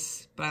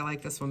this, but I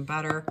like this one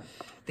better.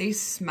 They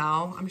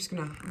smell. I'm just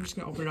gonna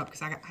open it up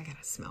because I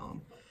gotta smell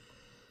them.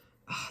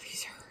 Oh,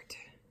 these hurt.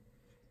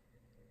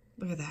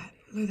 Look at that.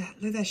 Look at that.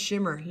 Look at that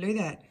shimmer. Look at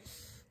that.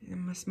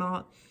 I'm gonna smell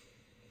it.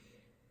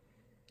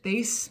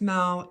 They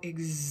smell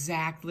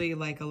exactly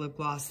like a lip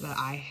gloss that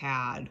I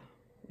had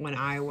when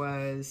I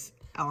was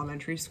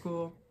elementary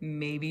school,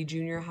 maybe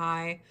junior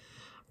high.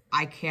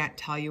 I can't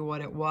tell you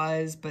what it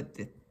was, but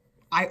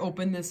I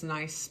opened this and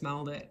I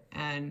smelled it,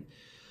 and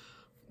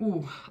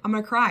ooh, I'm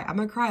gonna cry. I'm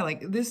gonna cry.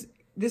 Like these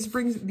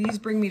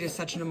bring me to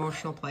such an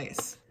emotional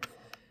place.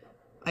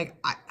 Like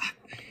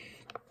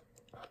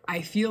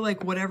I feel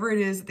like whatever it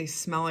is that they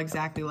smell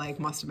exactly like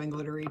must have been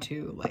glittery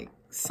too. Like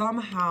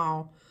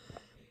somehow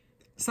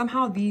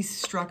these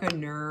struck a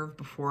nerve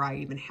before I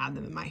even had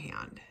them in my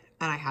hand,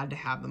 and I had to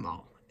have them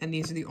all. And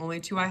these are the only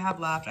two I have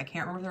left. I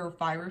can't remember if there were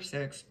 5 or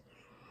 6.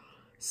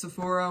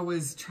 Sephora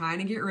was trying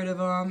to get rid of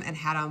them and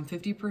had them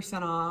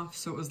 50% off.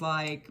 So it was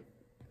like,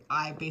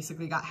 I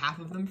basically got half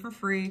of them for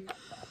free.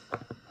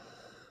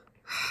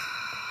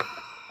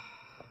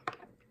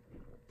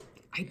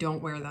 I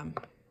don't wear them.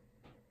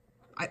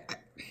 I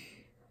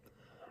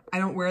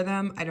don't wear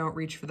them. I don't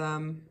reach for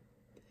them.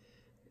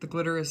 The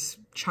glitter is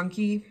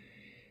chunky.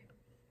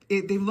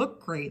 They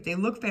look great. They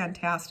look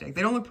fantastic.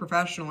 They don't look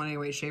professional in any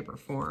way, shape, or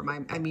form.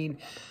 I mean,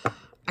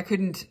 I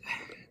couldn't,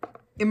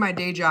 in my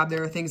day job,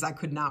 there are things I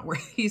could not wear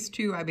these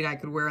to. I mean, I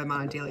could wear them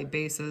on a daily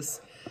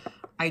basis.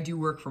 I do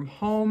work from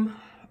home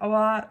a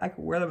lot. I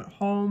could wear them at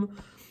home.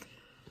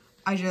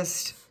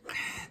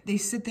 They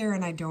sit there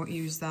and I don't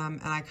use them.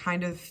 And I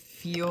kind of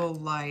feel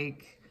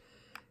like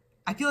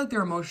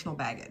they're emotional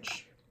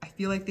baggage. I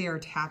feel like they are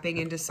tapping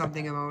into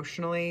something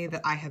emotionally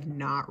that I have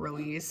not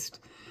released.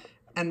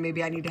 And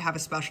maybe I need to have a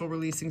special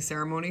releasing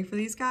ceremony for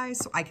these guys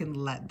so I can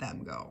let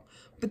them go.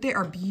 But they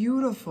are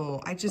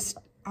beautiful.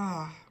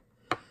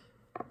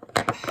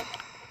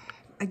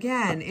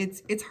 Again,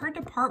 it's hard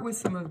to part with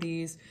some of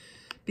these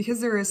because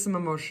there is some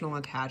emotional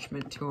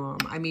attachment to them.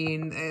 I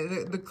mean,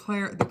 the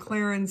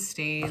Clarins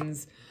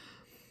stains,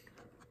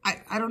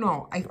 I don't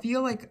know. I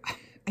feel like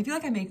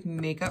I make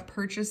makeup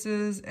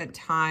purchases at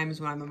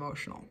times when I'm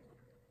emotional,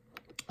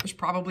 which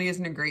probably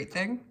isn't a great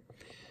thing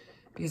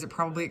because it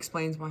probably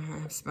explains why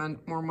I've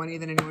spent more money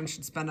than anyone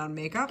should spend on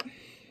makeup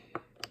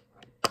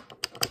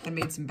and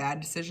made some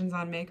bad decisions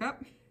on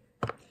makeup.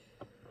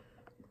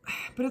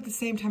 But at the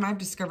same time, I've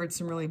discovered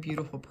some really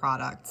beautiful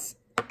products.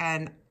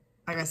 And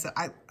like I said,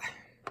 I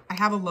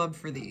have a love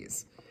for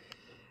these.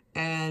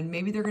 And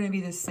maybe they're going to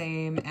be the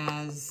same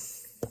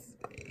as,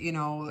 you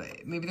know,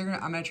 maybe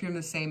I'm going to treat them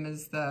the same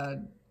as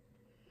the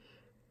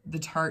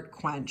Tarte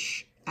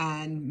Quench.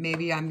 And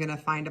maybe I'm going to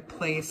find a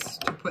place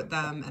to put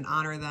them and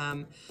honor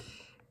them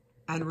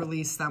and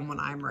release them when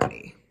I'm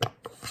ready.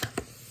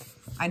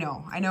 I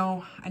know.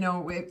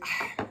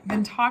 I've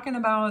been talking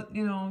about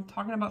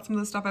some of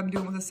the stuff I'm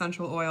doing with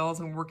essential oils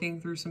and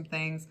working through some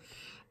things.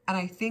 And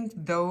I think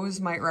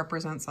those might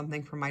represent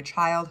something from my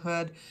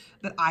childhood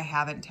that I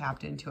haven't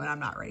tapped into and I'm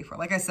not ready for.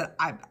 Like I said,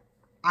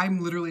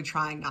 I'm literally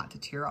trying not to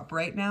tear up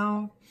right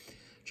now.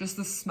 Just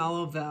the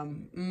smell of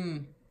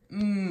them.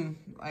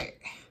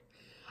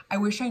 I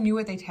wish I knew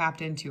what they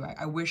tapped into.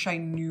 I wish I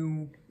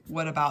knew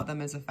what about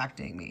them is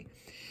affecting me.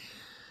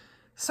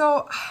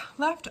 So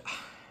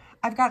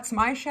I've got some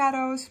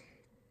eyeshadows,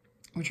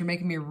 which are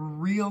making me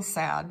real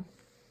sad.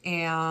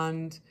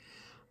 And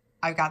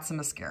I've got some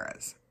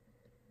mascaras.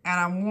 And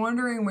I'm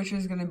wondering which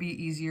is going to be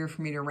easier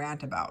for me to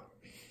rant about.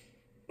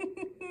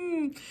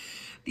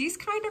 These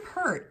kind of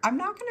hurt. I'm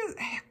not going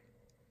to...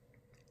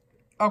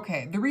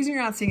 Okay, the reason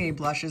you're not seeing any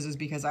blushes is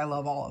because I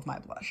love all of my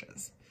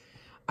blushes.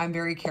 I'm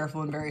very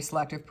careful and very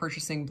selective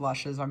purchasing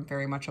blushes. I'm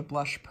very much a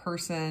blush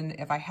person.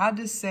 If I had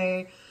to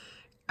say,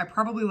 I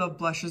probably love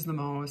blushes the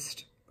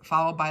most,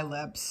 followed by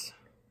lips,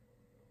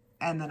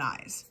 and then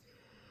eyes.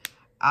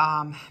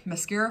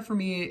 Mascara for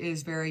me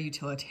is very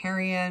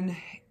utilitarian.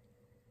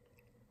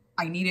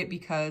 I need it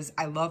because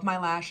I love my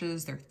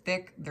lashes. They're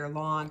thick, they're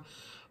long,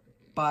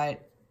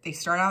 but they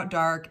start out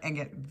dark and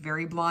get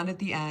very blonde at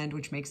the end,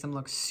 which makes them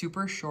look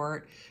super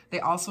short.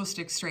 They also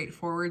stick straight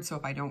forward, so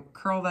if I don't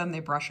curl them, they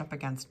brush up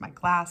against my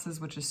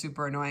glasses, which is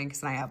super annoying because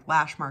then I have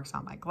lash marks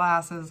on my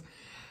glasses.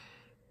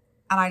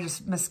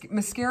 And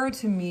mascara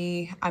to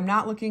me, I'm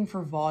not looking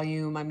for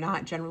volume. I'm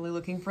not generally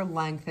looking for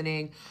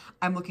lengthening.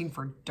 I'm looking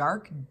for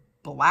dark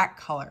black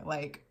color.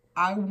 Like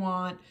I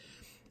want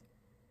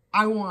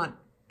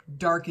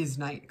dark as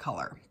night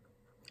color.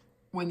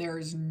 When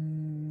there's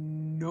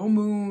no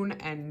moon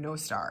and no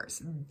stars,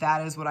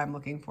 that is what I'm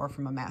looking for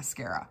from a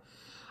mascara.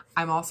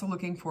 I'm also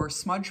looking for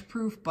smudge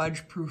proof,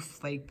 budge proof,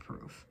 flake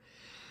proof.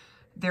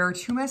 There are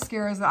two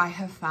mascaras that I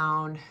have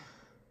found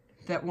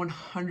that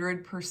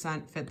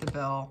 100% fit the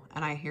bill.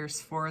 And I hear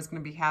Sephora is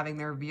going to be having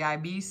their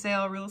VIB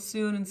sale real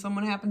soon, and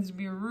someone happens to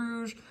be a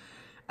Rouge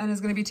and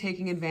is going to be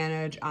taking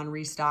advantage on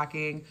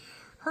restocking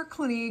her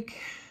Clinique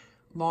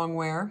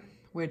Longwear,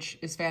 which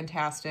is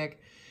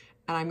fantastic.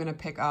 And I'm going to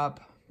pick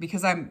up,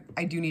 because I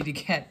do need to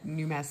get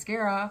new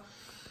mascara,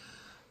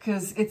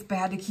 because it's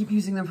bad to keep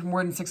using them for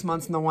more than 6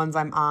 months, and the ones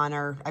I'm on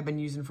I've been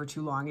using for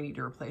too long. I need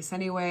to replace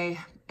anyway.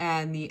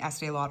 And the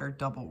Estee Lauder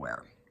Double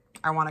Wear.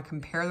 I want to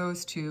compare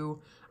those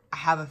two. I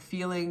have a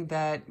feeling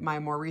that my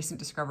more recent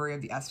discovery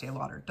of the Estee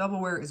Lauder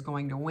Double Wear is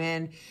going to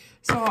win.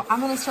 So I'm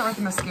going to start with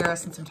the mascara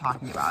since I'm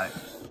talking about it.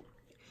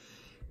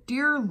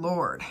 Dear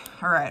Lord.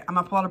 All right, I'm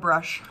going to pull out a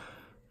brush.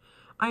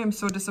 I am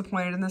so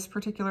disappointed in this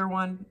particular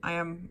one.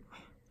 I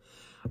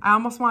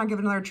almost want to give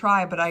it another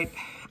try, but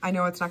I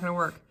know it's not going to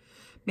work.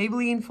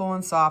 Maybelline Full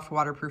and Soft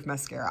Waterproof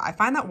Mascara. I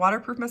find that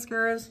waterproof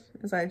mascaras,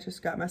 as I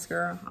just got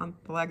mascara on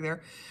the leg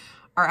there,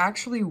 are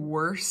actually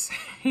worse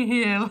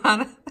a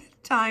lot of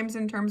times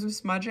in terms of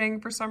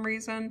smudging for some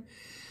reason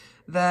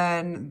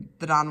than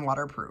the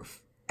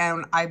non-waterproof.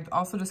 And I've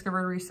also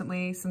discovered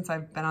recently, since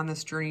I've been on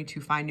this journey to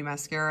find new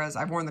mascaras,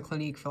 I've worn the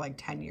Clinique for like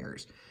 10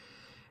 years.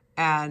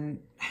 And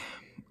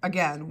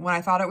again, when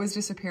I thought it was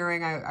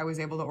disappearing, I was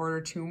able to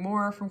order 2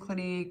 more from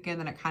Clinique, and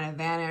then it kind of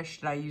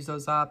vanished, and I used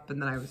those up,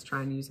 and then I was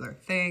trying to use other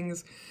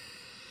things.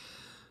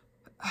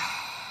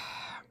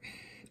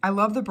 I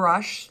love the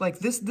brush. Like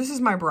this is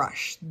my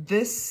brush.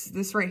 This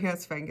right here,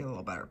 let's see if I can get a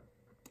little better.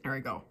 There we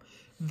go.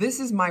 This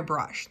is my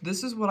brush.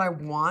 This is what I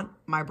want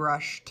my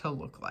brush to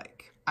look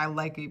like. I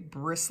like a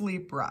bristly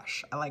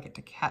brush. I like it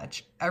to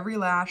catch every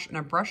lash, and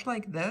a brush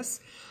like this,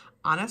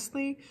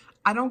 honestly,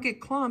 I don't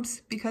get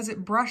clumps because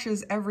it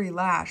brushes every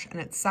lash and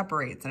it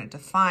separates and it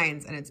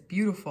defines and it's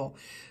beautiful.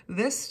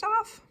 This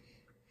stuff,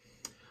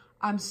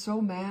 I'm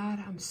so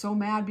mad. I'm so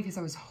mad because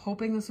I was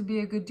hoping this would be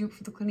a good dupe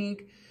for the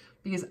Clinique,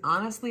 because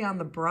honestly on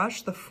the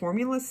brush, the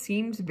formula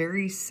seems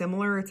very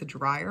similar. It's a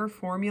drier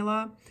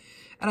formula.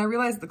 And I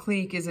realize the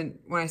Clinique isn't,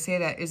 when I say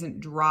that, isn't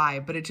dry,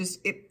 but it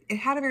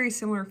had a very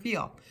similar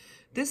feel.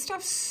 This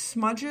stuff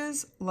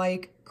smudges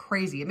like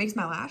crazy. It makes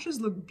my lashes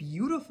look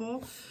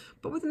beautiful,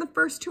 but within the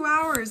first 2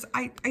 hours,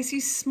 I see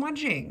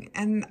smudging.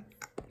 And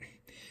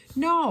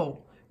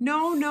no.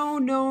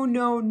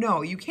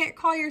 You can't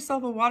call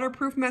yourself a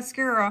waterproof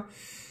mascara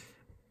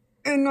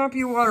and not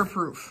be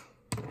waterproof.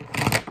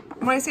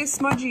 When I say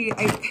smudgy,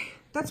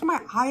 that's when my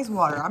eyes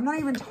water. I'm not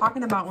even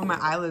talking about when my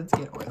eyelids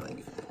get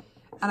oily.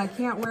 And I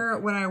can't wear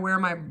it when I wear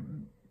my,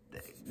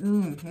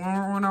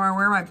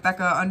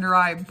 Becca Under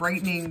Eye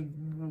Brightening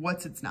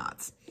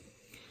What's-Its-Nots.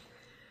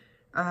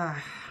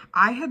 I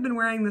had been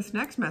wearing this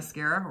NYX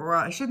mascara, or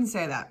I shouldn't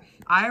say that.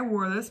 I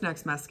wore this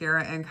NYX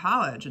mascara in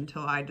college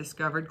until I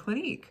discovered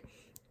Clinique.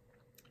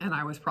 And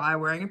I was probably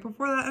wearing it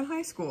before that in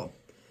high school.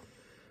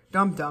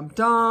 Dum dum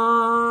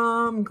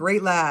dum.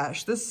 Great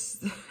lash. This,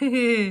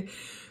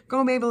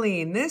 go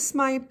Maybelline. This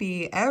might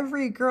be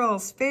every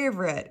girl's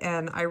favorite.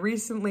 And I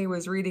recently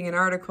was reading an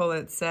article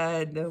that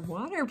said the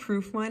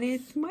waterproof one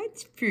is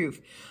smudge-proof.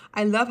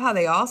 I love how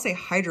they all say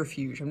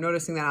hydrofuge. I'm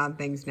noticing that on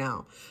things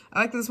now.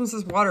 I like that this one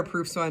says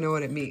waterproof, so I know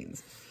what it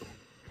means.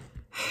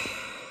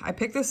 I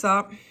picked this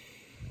up.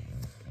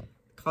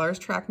 Colors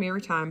track me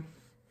every time.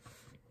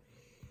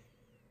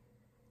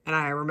 And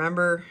I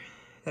remember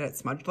that it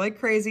smudged like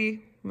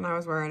crazy when I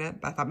was wearing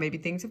it, but I thought maybe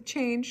things have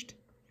changed.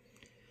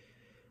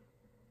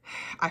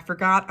 I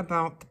forgot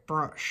about the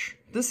brush.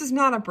 This is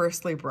not a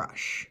bristly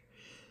brush.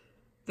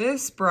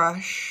 This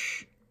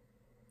brush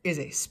is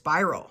a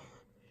spiral,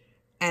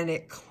 and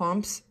it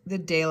clumps the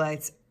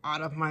daylights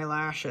out of my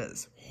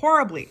lashes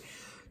horribly,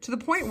 to the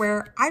point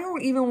where I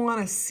don't even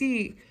want to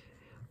see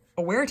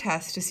a wear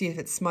test to see if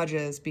it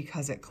smudges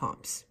because it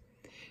clumps.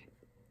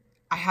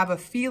 I have a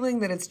feeling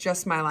that it's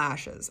just my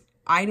lashes.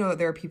 I know that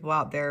there are people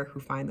out there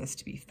who find this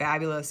to be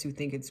fabulous, who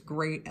think it's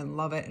great and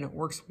love it and it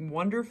works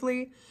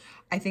wonderfully.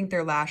 I think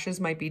their lashes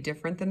might be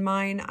different than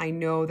mine. I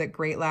know that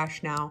Great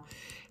Lash now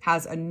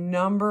has a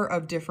number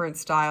of different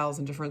styles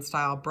and different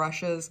style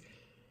brushes.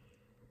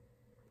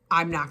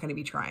 I'm not going to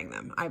be trying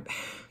them.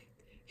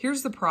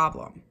 Here's the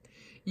problem.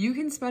 You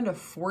can spend a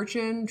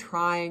fortune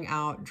trying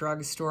out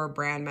drugstore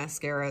brand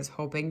mascaras,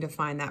 hoping to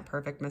find that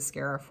perfect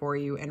mascara for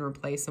you and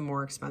replace a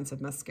more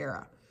expensive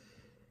mascara.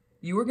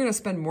 You are going to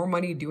spend more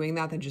money doing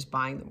that than just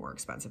buying the more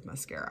expensive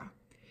mascara.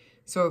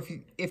 So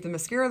if the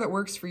mascara that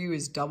works for you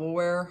is Double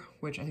Wear,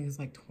 which I think is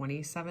like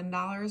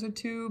 $27 a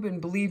tube,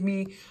 and believe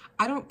me,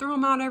 I don't throw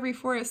them out every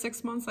 4 to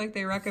 6 months like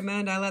they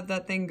recommend. I let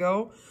that thing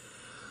go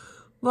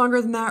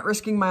longer than that,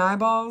 risking my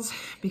eyeballs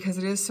because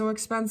it is so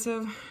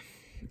expensive.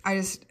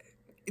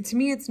 To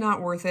me, it's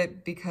not worth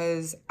it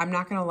because I'm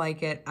not going to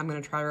like it. I'm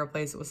going to try to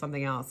replace it with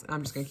something else, and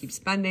I'm just going to keep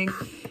spending.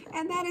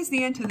 And that is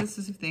the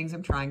antithesis of things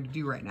I'm trying to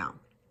do right now.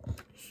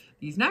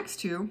 These next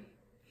two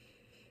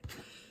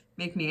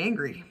make me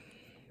angry,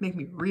 make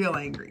me real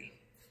angry.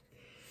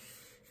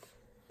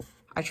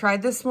 I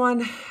tried this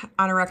one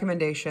on a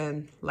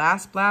recommendation,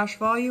 Last Splash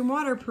Volume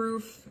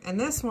Waterproof, and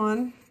this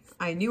one,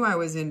 I knew I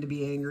was in to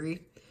be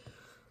angry.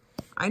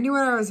 I knew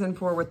what I was in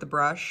for with the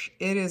brush.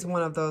 It is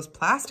one of those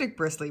plastic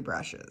bristly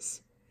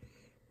brushes.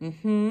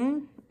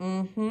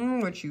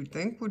 Which you'd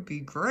think would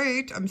be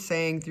great, I'm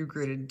saying through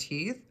gritted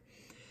teeth.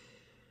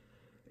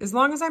 As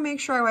long as I make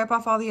sure I wipe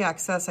off all the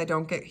excess, I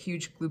don't get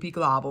huge gloopy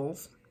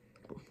globules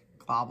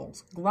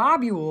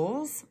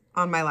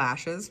on my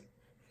lashes.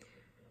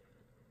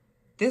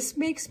 This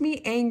makes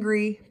me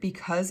angry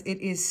because it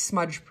is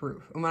smudge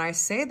proof. And when I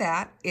say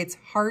that, it's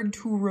hard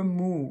to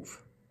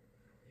remove.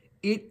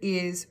 It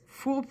is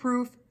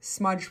foolproof,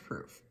 smudge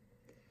proof.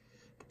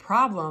 The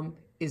problem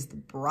is the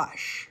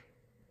brush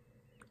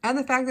and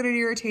the fact that it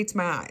irritates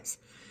my eyes.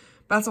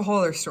 That's a whole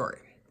other story.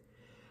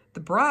 The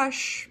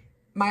brush,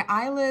 my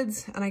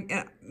eyelids, and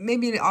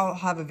maybe I'll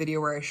have a video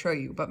where I show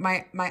you, but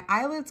my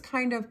eyelids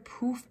kind of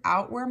poof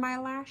out where my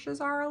lashes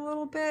are a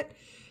little bit,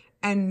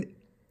 and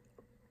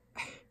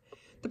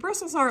the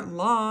bristles aren't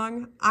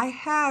long. I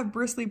have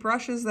bristly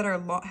brushes that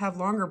have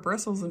longer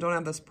bristles and don't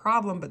have this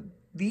problem, but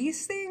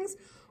these things,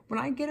 when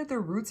I get at the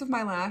roots of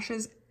my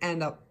lashes,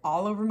 end up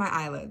all over my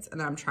eyelids, and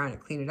then I'm trying to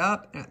clean it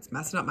up, and it's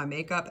messing up my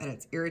makeup, and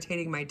it's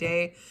irritating my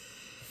day.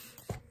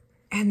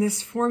 And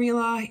this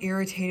formula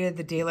irritated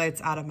the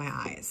daylights out of my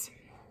eyes.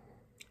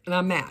 And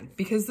I'm mad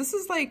because this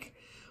is like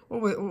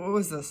what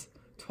was this?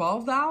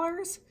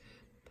 $12?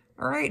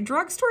 All right,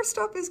 drugstore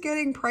stuff is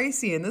getting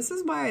pricey, and this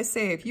is why I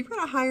say if you've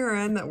got a higher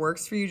end that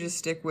works for you, just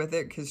stick with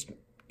it, because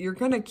you're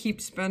gonna keep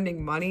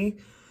spending money,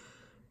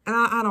 and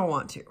I don't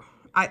want to.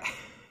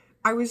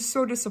 I was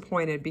so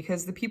disappointed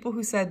because the people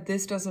who said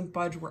this doesn't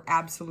budge were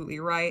absolutely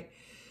right.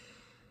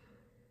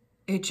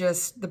 It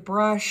just, the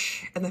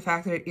brush and the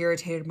fact that it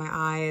irritated my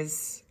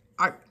eyes.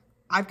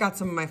 I've got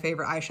some of my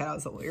favorite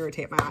eyeshadows that will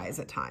irritate my eyes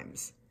at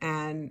times,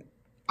 and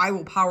I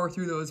will power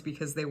through those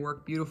because they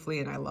work beautifully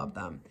and I love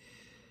them.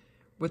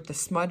 With the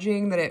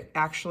smudging that it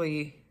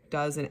actually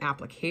does in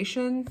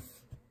application,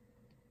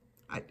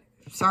 I'm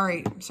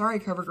sorry,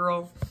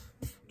 CoverGirl,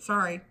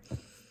 sorry.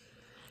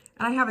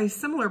 And I have a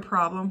similar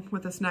problem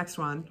with this next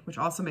one, which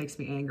also makes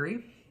me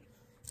angry.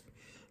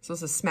 So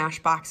this is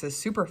Smashbox's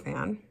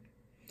Superfan.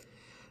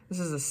 This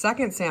is the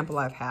second sample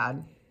I've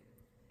had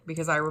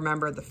because I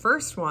remember the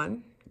first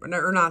one,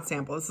 or not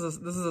sample, this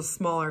is a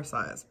smaller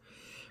size.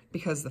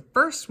 Because the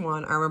first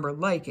one I remember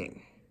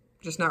liking,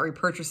 just not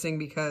repurchasing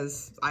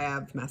because I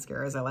have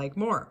mascaras I like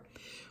more.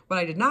 What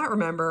I did not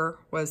remember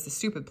was the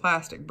stupid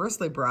plastic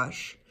bristly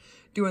brush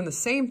doing the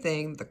same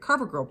thing the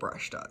CoverGirl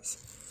brush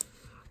does.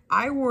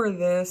 I wore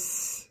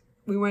this,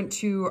 we went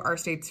to our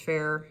state's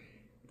fair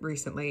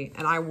recently,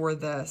 and I wore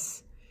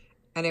this,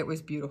 and it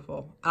was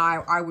beautiful.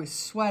 I was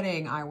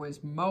sweating, I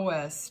was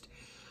moist,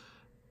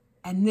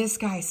 and this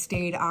guy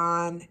stayed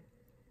on,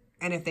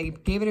 and if they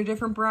gave it a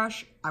different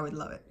brush, I would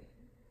love it.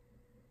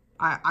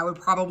 I would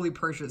probably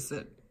purchase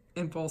it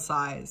in full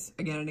size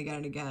again and again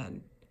and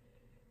again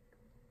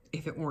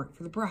if it weren't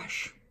for the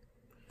brush.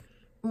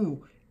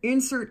 Ooh,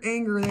 insert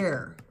anger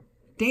there.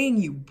 Dang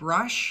you,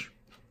 brush.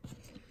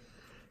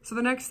 So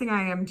the next thing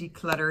I am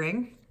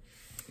decluttering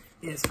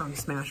is from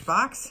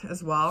Smashbox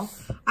as well.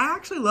 I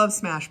actually love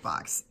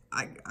Smashbox.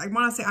 I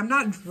want to say I'm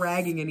not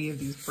dragging any of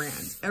these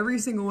brands. Every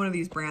single one of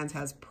these brands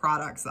has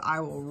products that I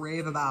will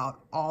rave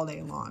about all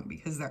day long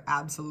because they're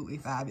absolutely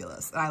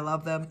fabulous. And I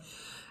love them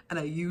and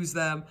I use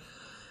them,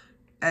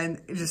 and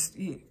just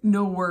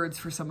no words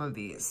for some of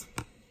these.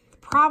 The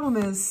problem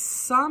is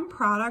some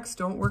products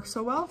don't work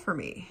so well for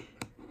me.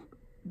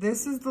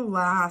 This is the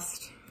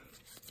last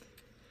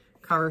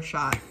cover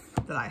shot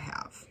that I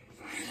have.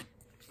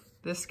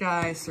 This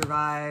guy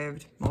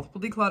survived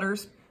multiple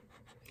declutters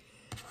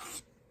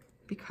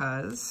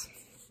because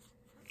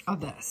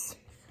of this.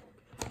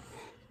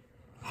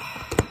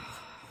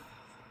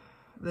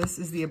 This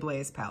is the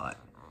Ablaze palette.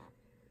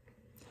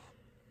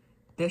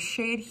 This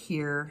shade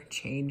here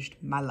changed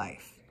my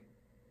life.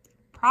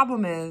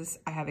 Problem is,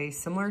 I have a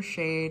similar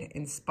shade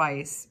in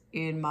Spice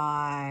in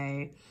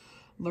my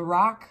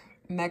Lorac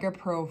Mega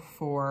Pro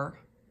 4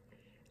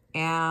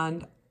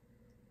 and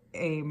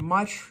a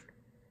much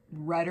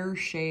redder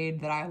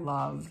shade that I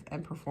love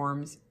and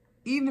performs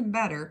even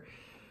better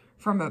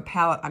from a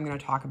palette I'm going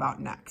to talk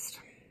about next.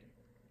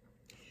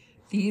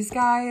 These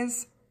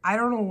guys, I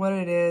don't know what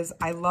it is.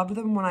 I loved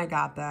them when I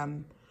got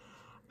them.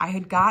 I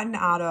had gotten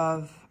out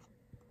of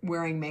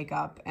wearing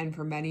makeup, and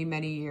for many,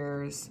 many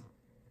years,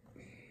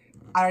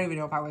 I don't even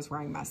know if I was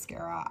wearing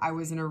mascara. I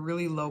was in a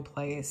really low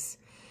place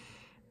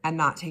and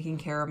not taking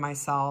care of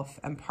myself,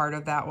 and part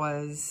of that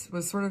was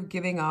sort of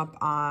giving up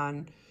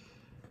on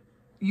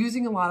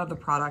using a lot of the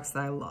products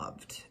that I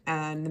loved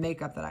and the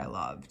makeup that I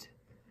loved,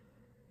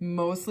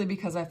 mostly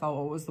because I felt,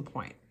 what was the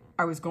point?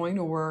 I was going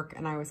to work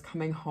and I was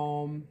coming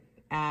home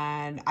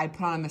and I'd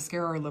put on a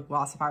mascara or lip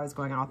gloss if I was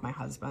going out with my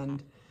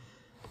husband.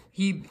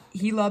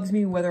 He loves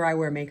me whether I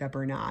wear makeup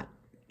or not.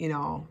 You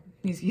know,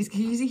 he's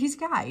a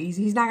guy.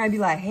 He's not gonna be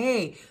like,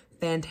 hey,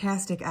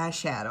 fantastic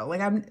eyeshadow. Like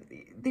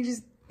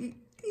he's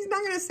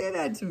not gonna say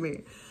that to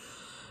me.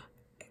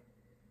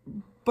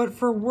 But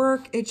for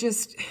work, it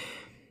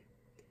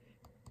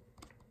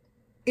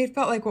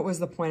felt like, what was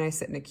the point? I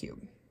sit in a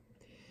cube.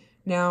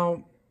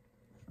 Now,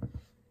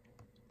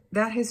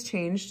 that has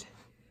changed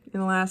in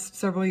the last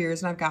several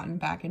years, and I've gotten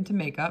back into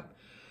makeup.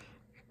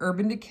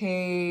 Urban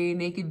Decay,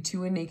 Naked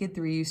 2 and Naked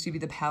 3 used to be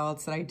the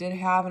palettes that I did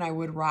have and I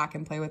would rock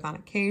and play with on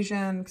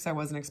occasion because I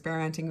wasn't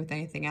experimenting with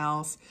anything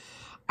else.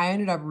 I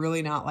ended up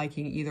really not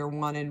liking either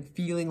one and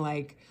feeling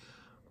like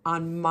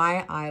on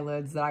my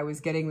eyelids that I was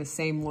getting the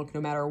same look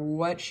no matter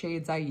what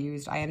shades I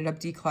used. I ended up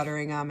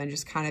decluttering them and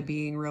just kind of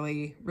being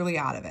really, really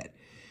out of it.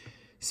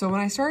 So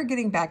when I started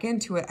getting back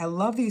into it, I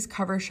love these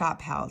Cover Shop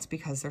palettes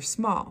because they're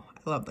small.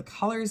 I love the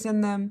colors in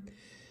them.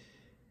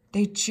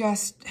 They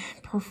just,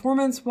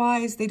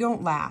 performance-wise, they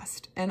don't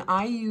last. And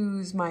I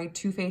use my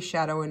Too Faced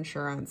Shadow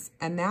Insurance,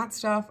 and that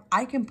stuff,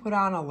 I can put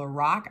on a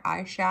Lorac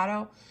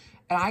eyeshadow,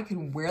 and I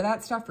can wear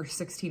that stuff for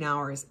 16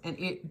 hours, and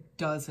it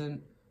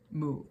doesn't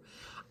move.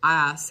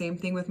 Same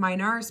thing with my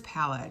NARS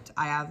palette.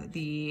 I have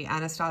the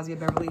Anastasia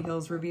Beverly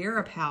Hills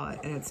Riviera palette,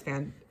 and it's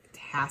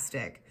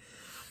fantastic.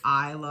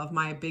 I love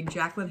my Big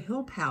Jaclyn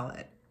Hill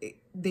palette.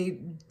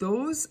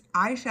 Those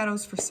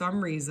eyeshadows, for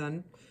some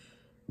reason,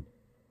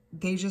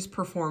 they just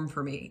perform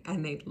for me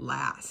and they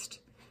last.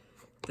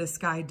 This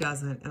guy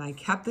doesn't. And I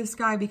kept this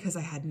guy because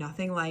I had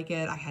nothing like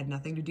it. I had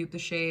nothing to dupe the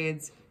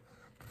shades.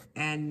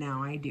 And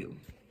now I do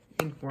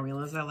in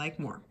formulas I like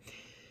more.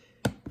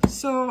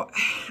 So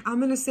I'm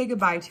going to say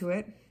goodbye to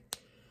it.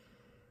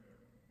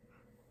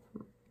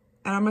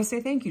 And I'm going to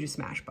say thank you to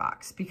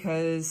Smashbox,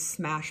 because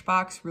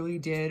Smashbox really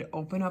did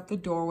open up the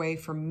doorway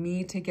for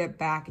me to get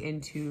back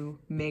into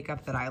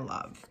makeup that I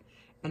love,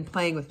 and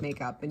playing with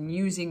makeup and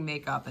using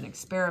makeup and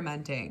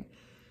experimenting.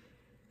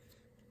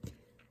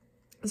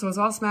 So it's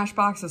all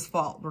Smashbox's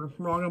fault. We're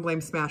all going to blame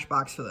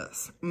Smashbox for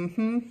this.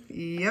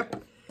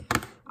 Yep.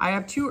 I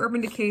have 2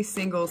 Urban Decay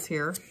singles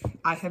here.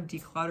 I have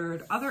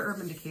decluttered other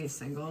Urban Decay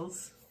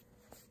singles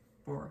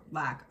for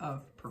lack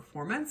of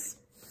performance.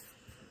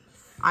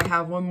 I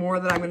have one more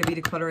that I'm going to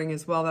be decluttering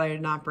as well that I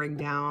did not bring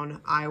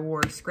down. I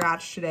wore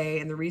Scratch today,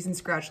 and the reason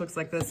Scratch looks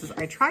like this is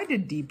I tried to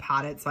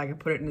depot it so I could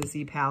put it in a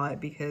Z palette,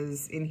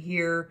 because in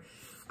here,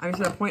 I'm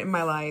just at a point in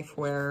my life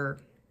where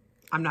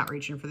I'm not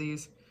reaching for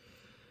these.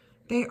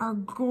 They are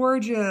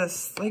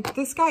gorgeous. Like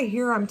this guy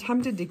here, I'm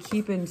tempted to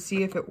keep and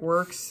see if it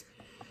works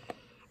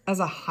as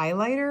a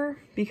highlighter,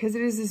 because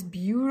it is this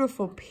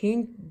beautiful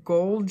pink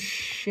gold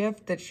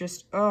shift that's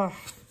just, ugh.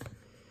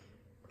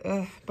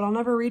 But I'll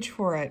never reach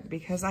for it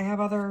because I have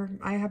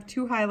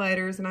 2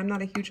 highlighters and I'm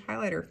not a huge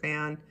highlighter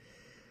fan.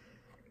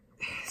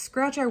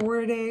 Scratch I wore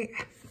today,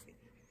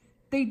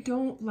 they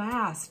don't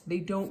last. They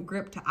don't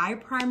grip to eye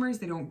primers.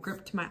 They don't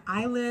grip to my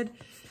eyelid.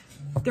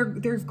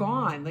 They're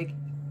gone. Like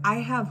I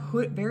have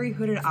very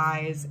hooded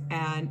eyes,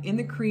 and in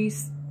the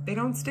crease, they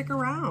don't stick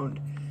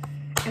around.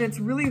 And it's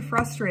really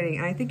frustrating.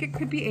 And I think it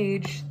could be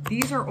age.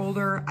 These are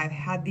older. I've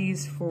had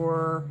these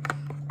for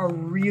a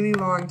really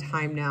long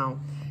time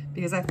now,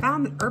 because I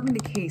found that Urban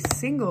Decay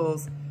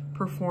singles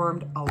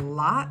performed a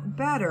lot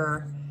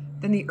better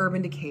than the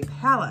Urban Decay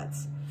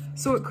palettes.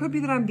 So it could be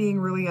that I'm being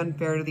really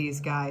unfair to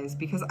these guys,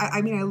 because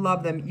I mean, I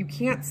love them. You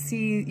can't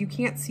see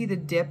the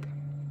dip.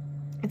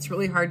 It's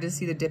really hard to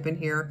see the dip in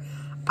here.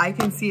 I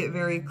can see it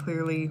very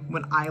clearly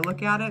when I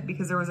look at it,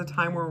 because there was a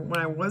time where when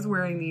I was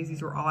wearing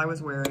these were all I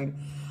was wearing.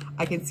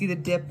 I can see the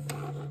dip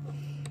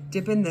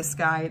in this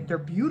guy. They're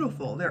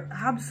beautiful. They're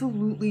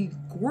absolutely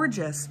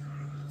gorgeous.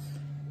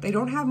 They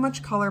don't have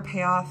much color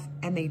payoff,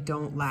 and they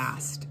don't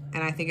last.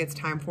 And I think it's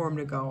time for them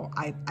to go.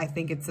 I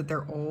think it's that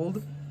they're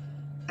old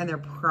and they're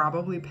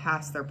probably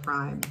past their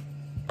prime.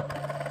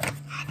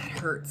 Ah, that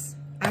hurts.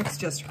 X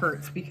just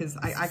hurts, because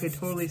I could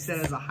totally sit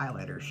as a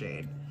highlighter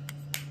shade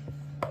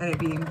and it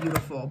being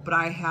beautiful. But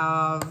I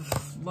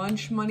have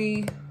Lunch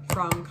Money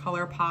from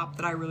ColourPop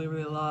that I really,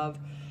 really love.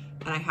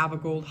 And I have a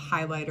gold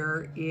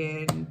highlighter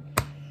in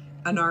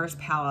a NARS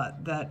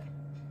palette that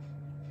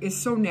is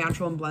so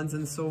natural and blends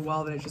in so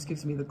well that it just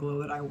gives me the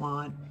glow that I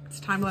want. It's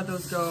time to let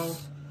those go.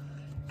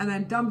 And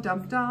then dum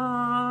dum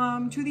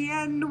dum, to the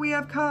end we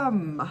have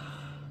come.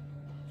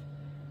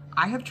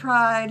 I have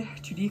tried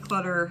to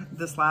declutter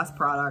this last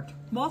product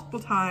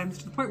multiple times,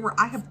 to the point where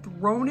I have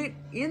thrown it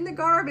in the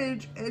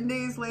garbage and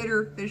days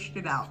later fished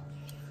it out.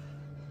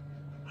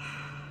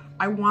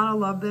 I want to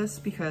love this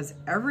because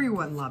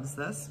everyone loves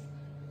this.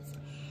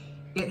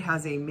 It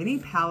has a mini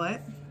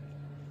palette.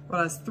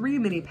 Well, it has 3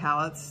 mini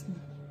palettes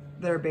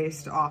that are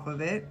based off of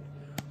it,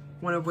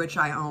 one of which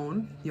I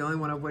own, the only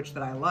one of which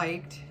that I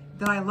liked,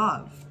 that I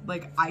love.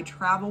 Like, I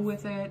travel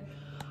with it,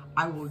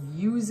 I will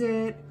use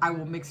it, I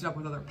will mix it up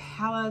with other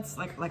palettes,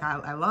 like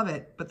I love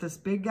it. But this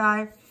big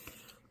guy,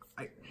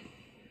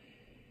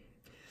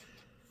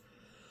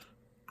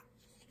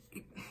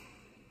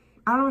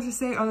 I don't know what to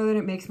say other than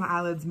it makes my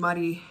eyelids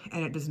muddy,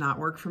 and it does not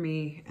work for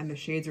me, and the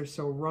shades are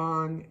so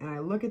wrong. And I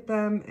look at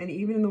them, and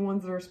even in the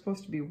ones that are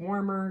supposed to be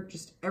warmer,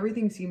 just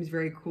everything seems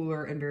very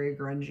cooler and very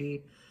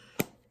grungy.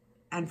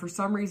 And for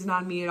some reason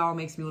on me, it all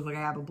makes me look like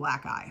I have a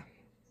black eye.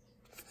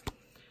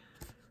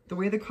 The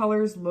way the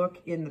colors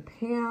look in the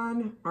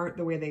pan aren't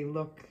the way they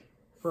look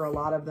for a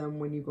lot of them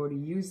when you go to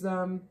use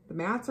them. The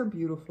mattes are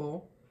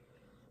beautiful,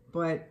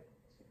 but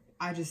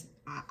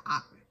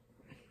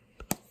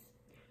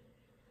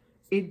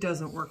it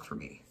doesn't work for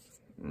me.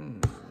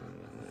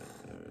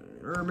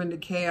 Urban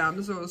Decay,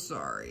 I'm so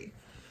sorry.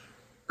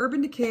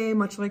 Urban Decay,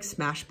 much like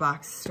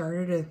Smashbox,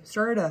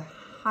 started a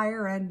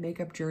higher end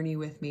makeup journey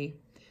with me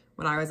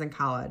when I was in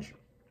college.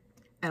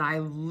 And I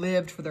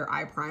lived for their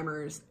eye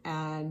primers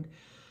and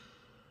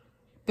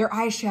their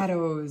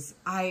eyeshadows.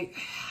 I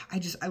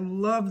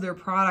love their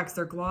products,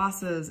 their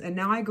glosses. And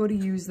now I go to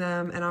use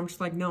them and I'm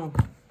just like, no,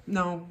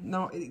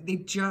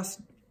 they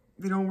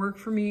don't work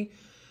for me.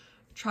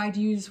 Tried to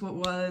use what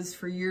was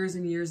for years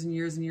and years and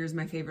years and years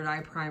my favorite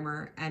eye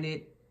primer, and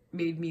it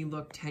made me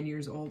look 10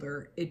 years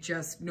older. It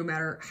just, no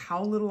matter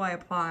how little I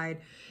applied,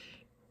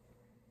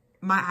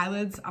 my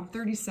eyelids, I'm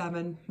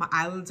 37, my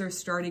eyelids are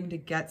starting to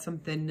get some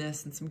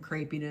thinness and some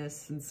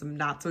crepiness and some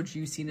not so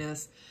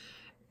juiciness,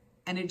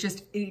 and it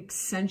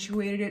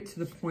accentuated it to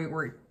the point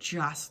where it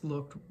just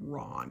looked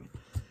wrong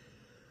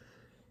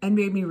and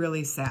made me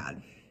really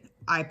sad.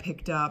 I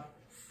picked up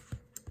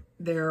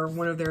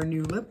one of their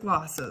new lip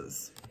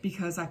glosses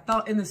because I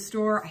felt in the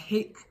store, I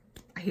hate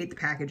the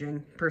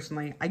packaging,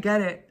 personally. I get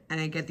it, and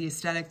I get the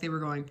aesthetic they were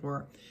going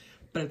for,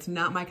 but it's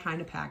not my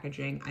kind of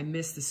packaging. I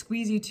miss the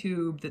squeezy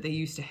tube that they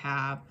used to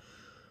have,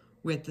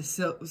 with the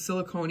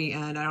silicone-y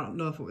end. I don't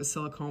know if it was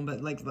silicone,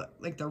 but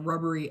like the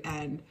rubbery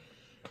end.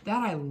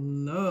 That I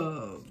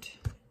loved.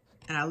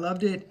 And I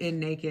loved it in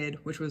Naked,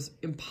 which was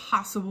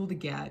impossible to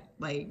get.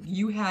 Like,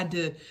 you had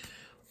to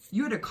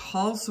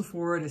call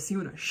Sephora to see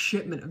when a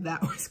shipment of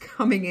that was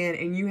coming in,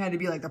 and you had to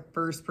be like the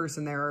first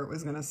person there or it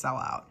was gonna sell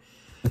out.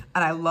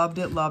 And I loved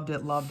it, loved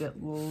it, loved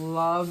it,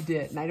 loved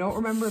it. And I don't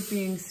remember it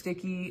being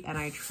sticky, and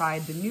I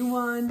tried the new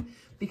one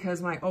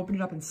because when I opened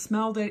it up and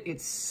smelled it,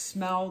 it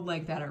smelled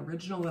like that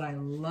original that I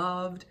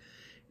loved.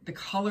 The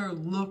color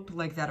looked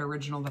like that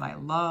original that I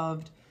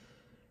loved.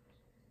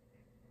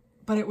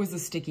 But it was a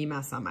sticky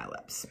mess on my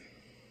lips,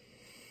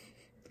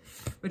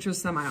 which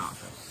was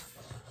semi-awful.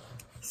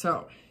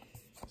 So,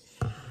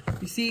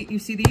 you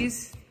see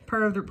these?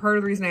 Part of the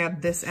reason I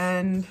have this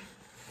end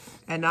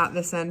and not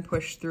this end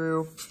pushed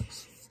through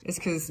is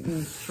because,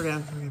 forget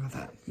about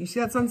that. You see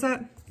that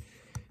sunset?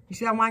 You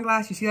see that wine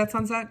glass? You see that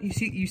sunset?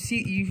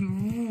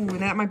 Ooh,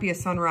 that might be a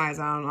sunrise.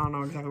 I don't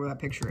know exactly what that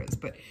picture is,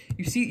 but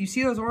you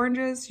see those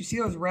oranges? You see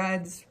those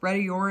reds,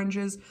 reddy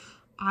oranges?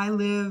 I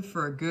live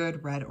for a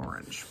good red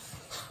orange.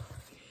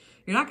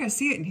 You're not going to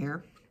see it in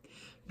here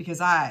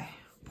because I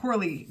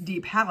poorly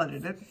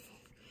depaleted it.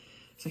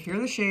 So here are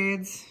the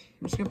shades.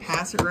 I'm just going to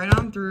pass it right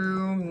on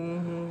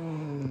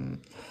through.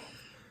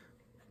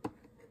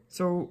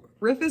 So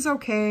Riff is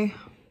okay.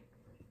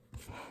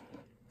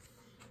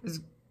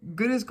 As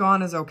Good as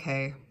Gone is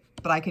okay,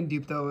 but I can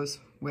dupe those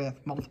with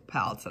multiple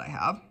palettes that I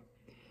have.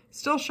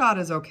 Still Shot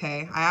is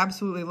okay. I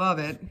absolutely love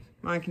it.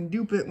 I can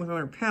dupe it with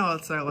other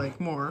palettes that I like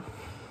more.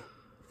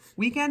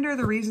 Weekender,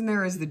 the reason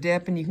there is the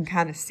dip, and you can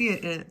kind of see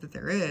it in it that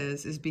there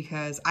is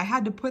because I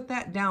had to put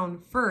that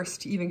down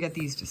first to even get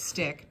these to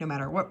stick, no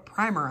matter what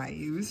primer I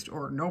used,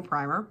 or no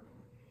primer.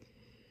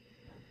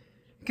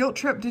 Guilt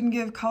Trip didn't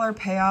give color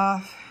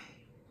payoff.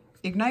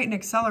 Ignite and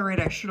Accelerate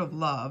I should have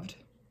loved.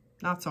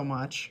 Not so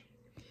much.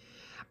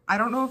 I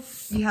don't know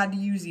if you had to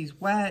use these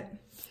wet,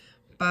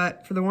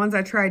 but for the ones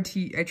I tried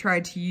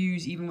to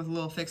use even with a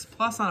little Fix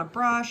Plus on a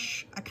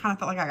brush, I kind of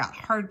felt like I got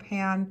hard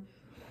pan.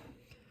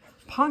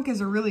 Punk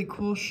is a really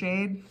cool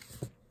shade.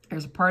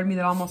 There's a part of me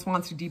that almost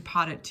wants to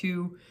depot it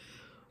too,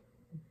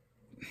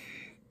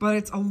 but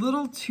it's a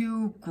little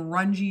too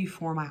grungy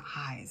for my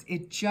eyes.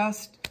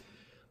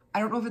 I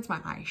don't know if it's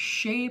my eye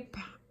shape.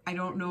 I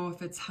don't know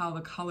if it's how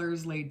the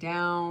colors lay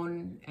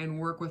down and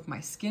work with my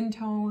skin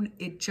tone.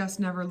 It just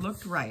never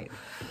looked right.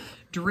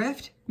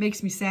 Drift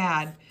makes me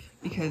sad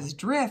because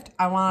Drift,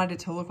 I wanted it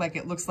to look like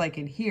it looks like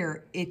in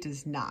here. It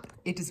does not.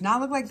 It does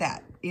not look like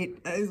that. It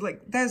is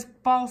like, there's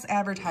false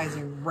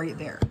advertising right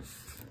there.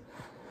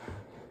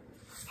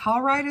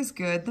 Hallride is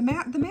good. The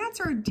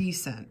mattes are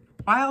decent.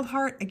 Wild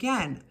Heart,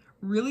 again,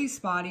 really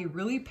spotty,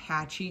 really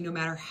patchy, no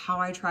matter how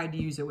I tried to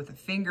use it with a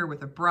finger,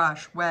 with a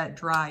brush, wet,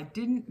 dry,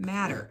 didn't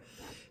matter.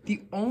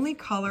 The only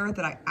color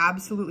that I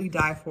absolutely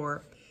die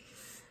for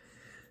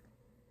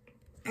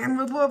and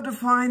would love to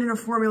find in a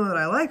formula that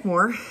I like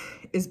more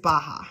is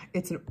Baja.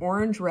 It's an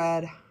orange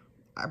red.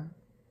 I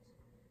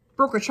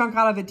broke a chunk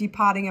out of it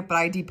depotting it, but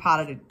I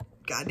depotted it.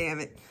 God damn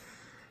it.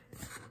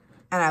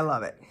 And I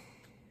love it.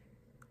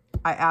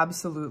 I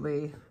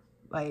absolutely,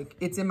 like,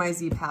 it's in my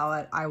Z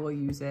palette. I will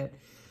use it.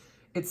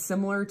 It's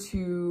similar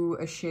to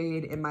a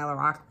shade in my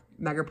Lorac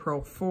Mega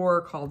Pro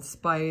 4 called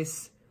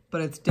Spice,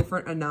 but it's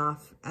different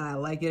enough and I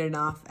like it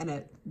enough and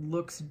it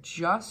looks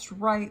just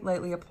right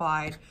lightly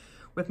applied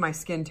with my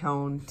skin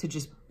tone to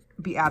just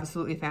be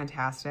absolutely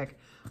fantastic.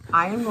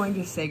 I am going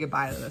to say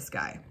goodbye to this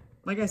guy.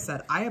 Like I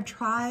said, I have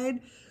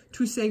tried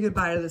to say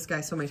goodbye to this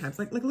guy so many times.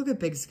 Like look at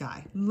Big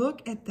Sky.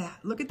 Look at that.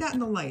 Look at that in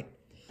the light.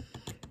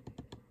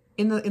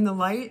 In the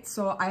light,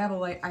 so I have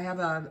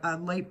a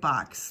light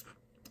box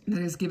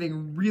that is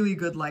giving really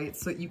good light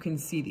so that you can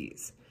see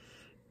these.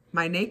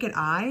 My naked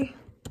eye,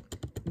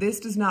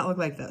 this does not look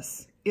like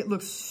this. It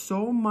looks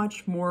so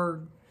much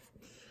more,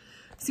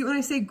 see when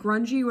I say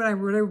grungy, what I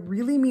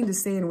really mean to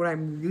say and what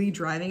I'm really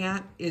driving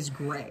at is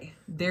gray.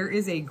 There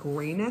is a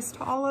grayness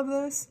to all of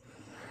this,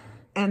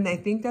 and I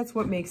think that's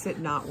what makes it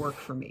not work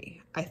for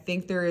me. I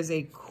think there is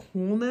a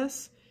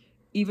coolness,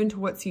 even to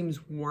what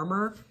seems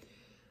warmer,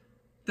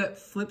 that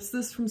flips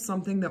this from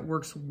something that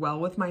works well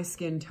with my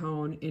skin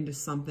tone into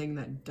something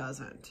that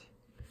doesn't.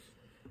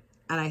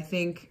 And I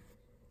think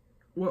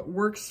what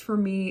works for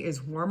me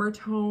is warmer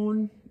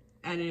tone,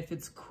 and if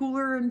it's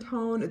cooler in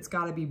tone, it's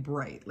gotta be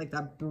bright. Like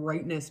that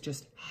brightness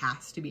just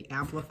has to be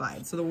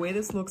amplified. So the way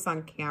this looks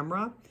on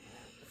camera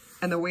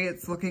and the way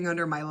it's looking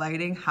under my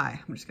lighting, I'm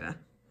just gonna,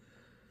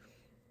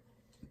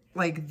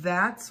 like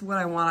that's what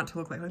I want it to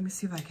look like. Let me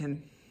see if I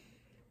can,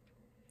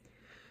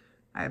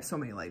 I have so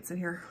many lights in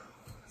here.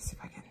 Let's see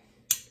if I can,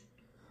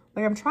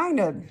 like I'm trying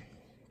to,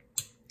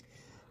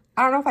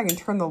 I don't know if I can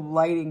turn the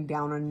lighting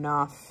down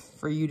enough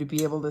for you to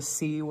be able to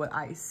see what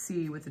I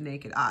see with the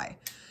naked eye.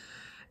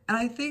 And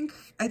I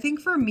think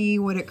for me,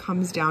 what it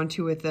comes down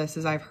to with this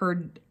is I've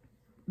heard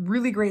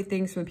really great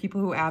things from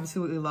people who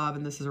absolutely love,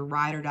 and this is a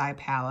ride or die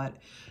palette.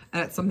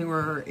 And it's something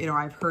where, you know,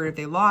 I've heard if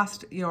they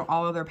lost, you know,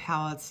 all of their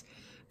palettes,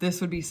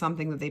 this would be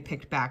something that they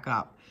picked back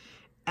up.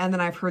 And then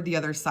I've heard the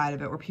other side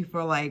of it where people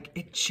are like,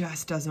 it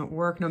just doesn't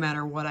work no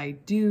matter what I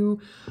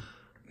do.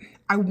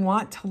 I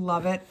want to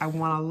love it. I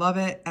want to love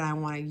it and I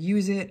want to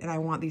use it. And I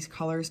want these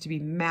colors to be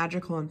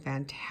magical and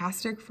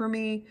fantastic for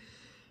me.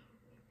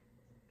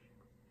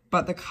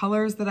 But the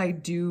colors that I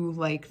do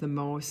like the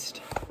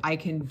most, I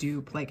can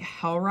dupe. Like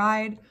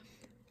Hellride,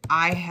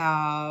 I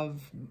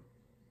have,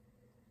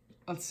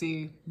 let's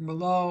see,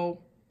 Merlot.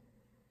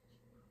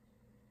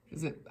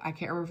 I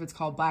can't remember if it's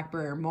called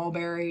Blackberry or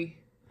Mulberry.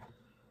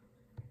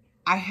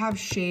 I have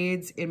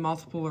shades in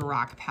multiple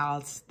Lorac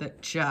palettes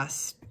that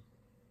just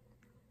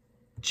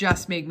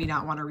make me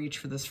not want to reach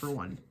for this for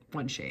one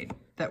shade.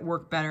 That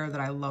work better, that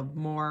I love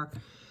more.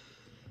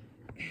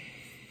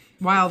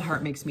 Wild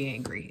Heart makes me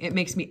angry. It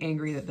makes me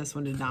angry that this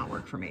one did not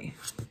work for me.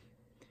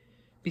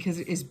 Because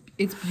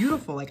it's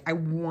beautiful. Like, I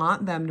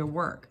want them to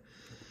work.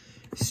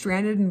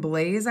 Stranded and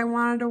Blaze, I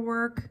wanted to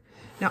work.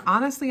 Now,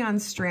 honestly, on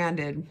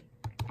Stranded,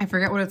 I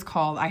forget what it's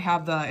called.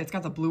 It's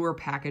got the bluer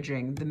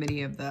packaging, the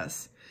mini of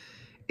this.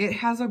 It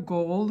has a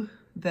gold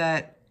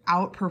that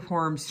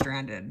outperforms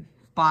Stranded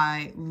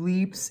by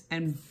leaps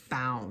and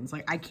bounds.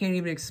 Like, I can't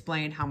even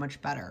explain how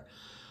much better.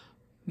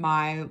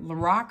 My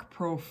Lorac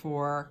Pro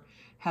 4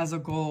 has a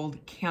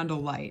gold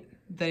Candlelight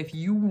that if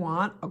you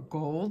want a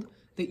gold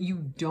that you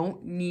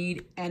don't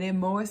need any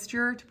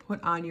moisture to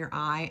put on your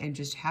eye and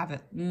just have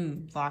it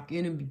lock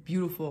in and be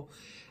beautiful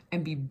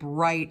and be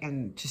bright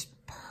and just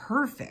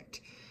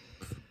perfect,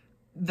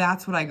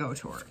 that's what I go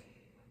toward.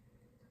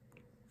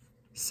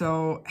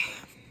 So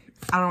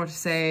I don't know what to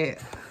say.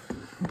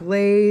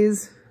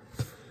 Blaze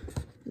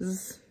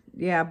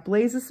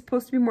Blaze is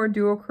supposed to be more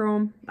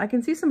duochrome. I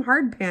can see some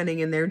hard panning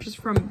in there just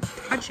from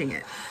touching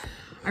it.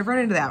 I've run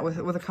into that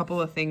with a couple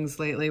of things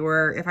lately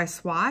where if I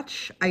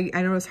swatch, I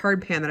notice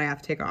hard pan that I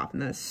have to take off,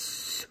 and that's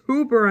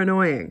super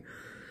annoying.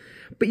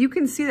 But you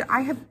can see that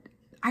I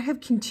have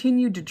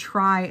continued to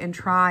try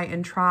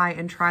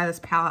this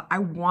palette. I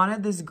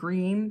wanted this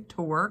green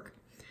to work.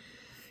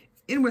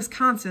 In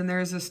Wisconsin,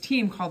 there's this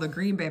team called the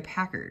Green Bay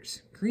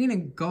Packers, green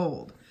and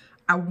gold.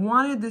 I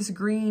wanted this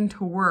green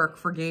to work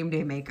for game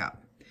day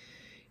makeup.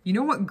 You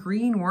know what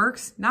green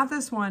works? Not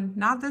this one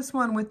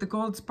with the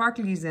gold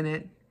sparklies in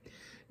it.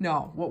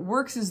 No, what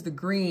works is the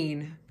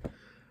green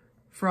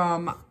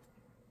from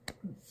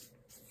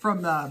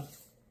the,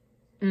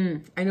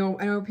 I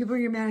know people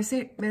are mad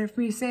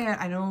for me to say it.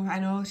 I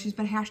know she's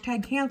been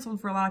hashtag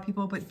canceled for a lot of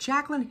people, but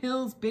Jaclyn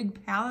Hill's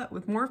big palette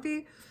with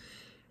Morphe,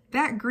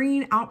 that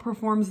green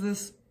outperforms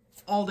this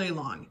all day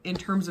long in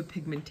terms of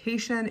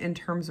pigmentation, in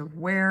terms of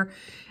wear.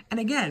 And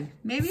again,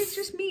 maybe it's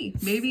just me.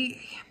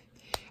 Maybe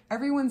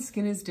everyone's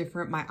skin is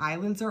different. My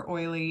eyelids are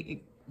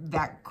oily.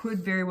 That could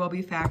very well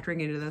be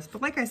factoring into this.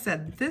 But like I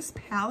said, this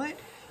palette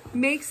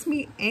makes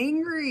me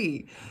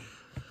angry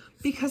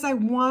because I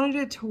wanted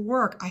it to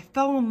work. I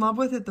fell in love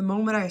with it the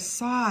moment I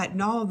saw it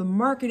and all of the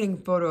marketing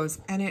photos,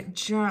 and it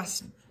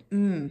just,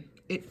 I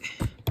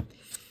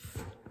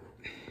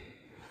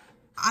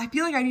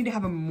feel like I need to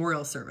have a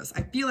memorial service.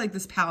 I feel like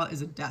this palette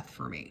is a death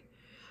for me.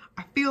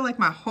 I feel like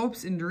my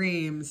hopes and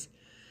dreams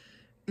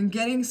in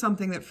getting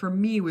something that for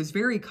me was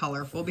very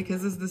colorful,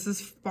 because this is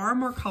far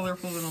more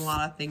colorful than a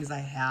lot of things I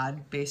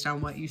had based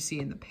on what you see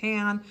in the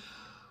pan.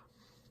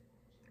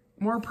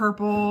 More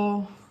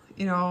purple,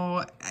 you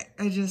know,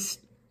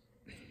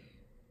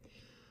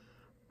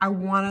 I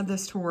wanted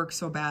this to work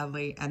so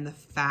badly, and the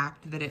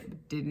fact that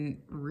it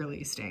didn't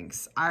really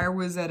stinks. I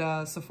was at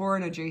a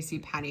Sephora and a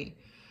JCPenney,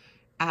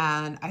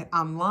 and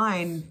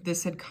online,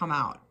 this had come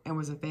out and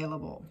was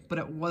available, but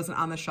it wasn't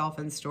on the shelf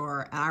in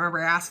store. And I remember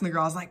asking the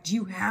girls, like, do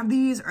you have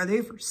these? Are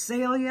they for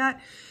sale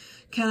yet?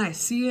 Can I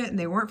see it? And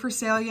they weren't for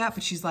sale yet,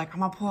 but she's like,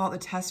 I'm gonna pull out the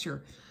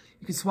tester.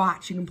 You can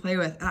swatch, you can play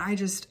with. And I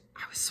was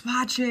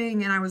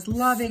swatching and I was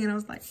loving, and I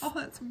was like, oh,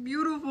 that's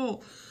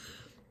beautiful.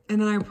 And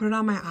then I put it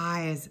on my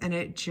eyes and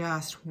it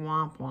just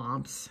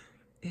womps.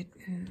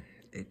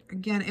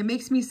 Again, it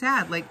makes me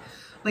sad. Like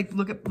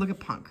look at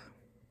Punk.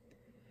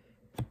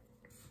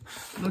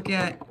 Look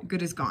at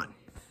Good Is Gone.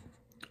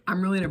 I'm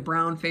really in a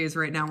brown phase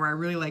right now where I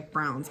really like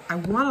browns. I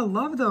want to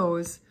love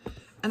those.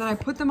 And then I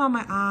put them on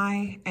my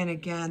eye. And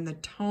again, the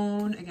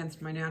tone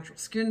against my natural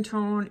skin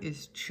tone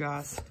is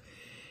just,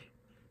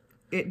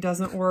 it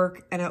doesn't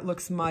work, and it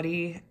looks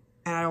muddy,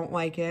 and I don't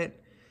like it.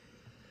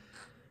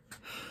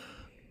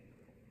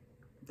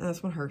 And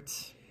this one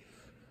hurts.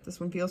 This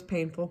one feels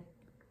painful.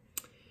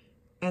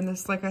 And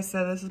this, like I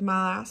said, this is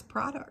my last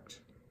product.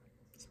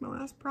 My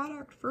last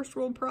product. First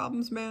world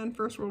problems, man.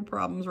 First world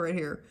problems right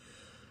here.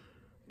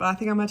 But I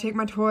think I'm gonna take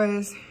my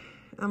toys.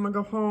 I'm gonna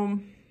go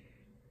home.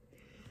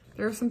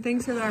 There are some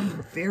things here that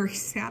I'm very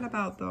sad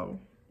about, though.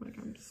 Like,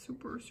 I'm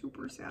super,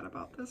 super sad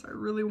about this. I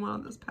really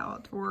wanted this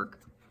palette to work.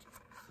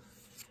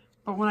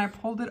 But when I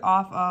pulled it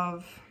off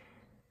of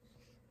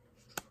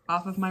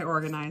my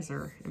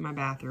organizer in my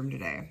bathroom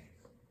today,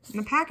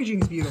 and the packaging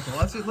is beautiful.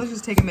 Let's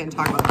just take a minute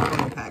and talk about the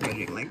photo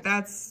packaging. Like,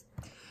 that's,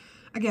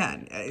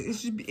 again,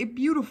 it's just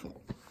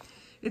beautiful.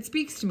 It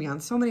speaks to me on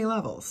so many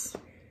levels.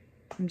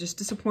 I'm just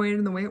disappointed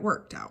in the way it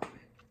worked out.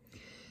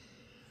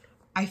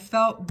 I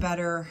felt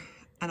better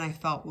and I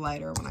felt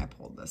lighter when I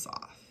pulled this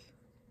off.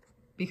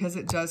 Because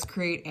it does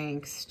create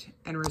angst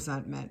and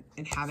resentment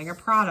in having a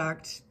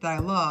product that I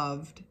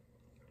loved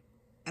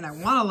and I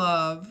want to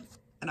love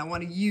and I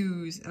want to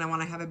use and I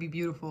want to have it be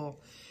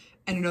beautiful,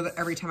 and to know that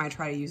every time I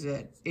try to use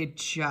it, it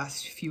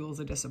just fuels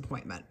a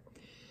disappointment.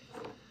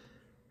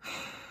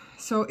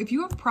 So if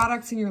you have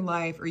products in your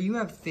life or you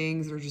have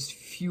things that are just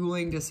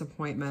fueling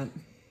disappointment,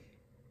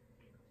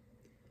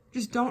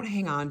 just don't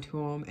hang on to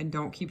them and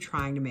don't keep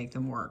trying to make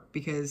them work,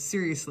 because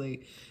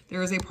seriously,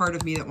 there is a part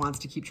of me that wants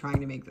to keep trying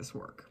to make this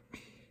work,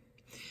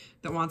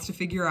 that wants to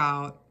figure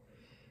out,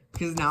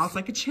 because now it's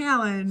like a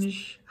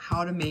challenge,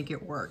 how to make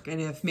it work.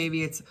 And if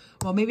maybe it's,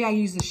 well, maybe I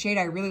use the shade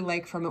I really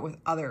like from it with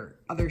other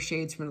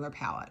shades from another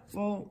palette.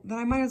 Well, then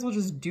I might as well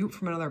just dupe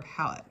from another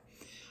palette.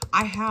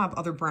 I have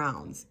other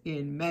browns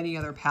in many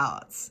other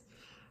palettes.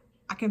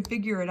 I can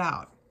figure it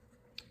out.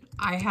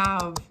 I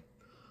have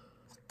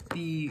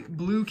the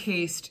blue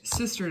cased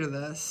sister to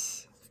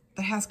this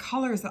that has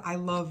colors that I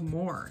love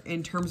more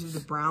in terms of the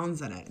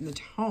browns in it and the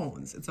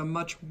tones. It's a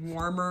much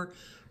warmer,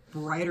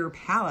 brighter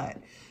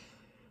palette.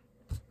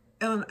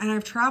 And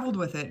I've traveled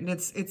with it, and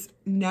it's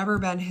never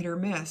been hit or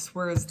miss,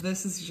 whereas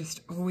this has just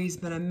always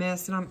been a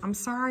miss. And I'm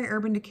sorry,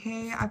 Urban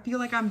Decay. I feel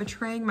like I'm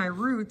betraying my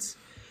roots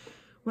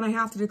when I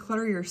have to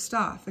declutter your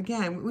stuff.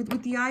 Again,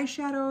 with the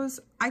eyeshadows,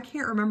 I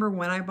can't remember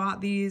when I bought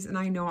these, and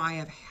I know I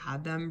have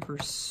had them for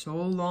so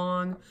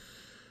long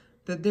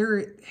that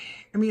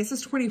I mean, it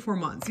says 24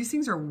 months. These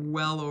things are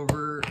well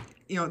over,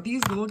 you know,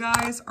 these little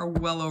guys are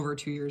well over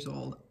 2 years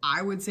old.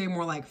 I would say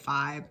more like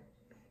 5,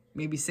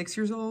 maybe 6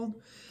 years old.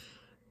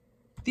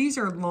 These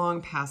are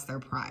long past their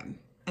prime,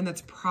 and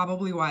that's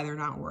probably why they're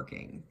not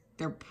working.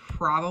 They're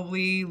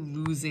probably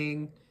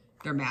losing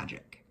their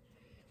magic,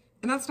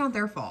 and that's not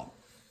their fault.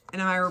 And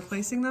am I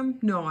replacing them?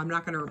 No, I'm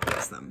not going to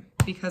replace them,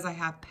 because I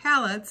have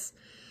palettes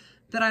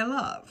that I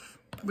love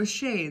with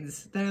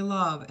shades that I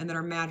love and that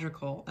are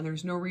magical, and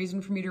there's no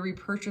reason for me to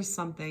repurchase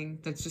something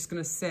that's just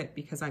going to sit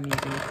because I'm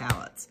using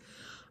palettes.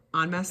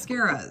 On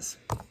mascaras,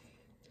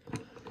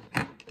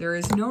 there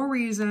is no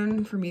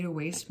reason for me to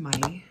waste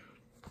money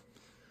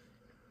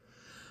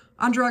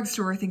on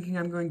drugstore thinking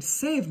I'm going to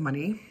save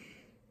money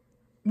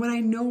when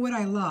I know what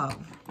I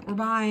love, or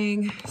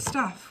buying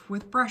stuff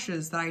with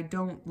brushes that I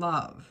don't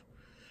love.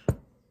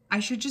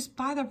 I should just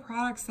buy the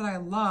products that I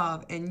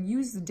love and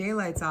use the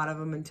daylights out of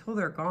them until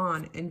they're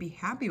gone and be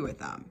happy with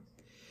them.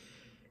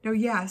 Now,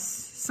 yes,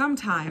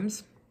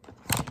 sometimes,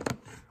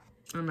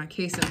 on my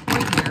case in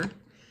point here,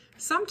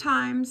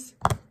 sometimes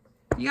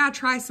you gotta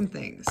try some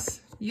things.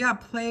 You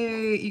gotta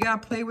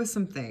play with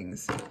some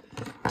things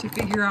to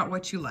figure out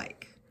what you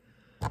like.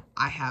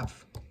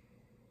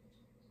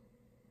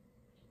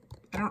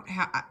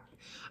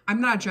 I'm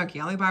not a junkie.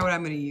 I only buy what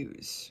I'm going to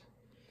use.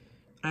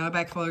 I only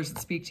buy colors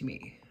that speak to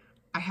me.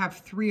 I have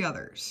 3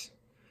 others.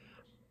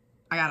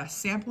 I got a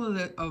sample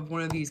of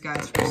one of these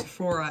guys from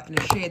Sephora in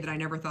a shade that I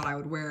never thought I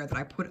would wear, that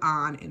I put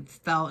on and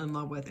fell in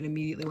love with, and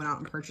immediately went out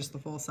and purchased the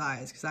full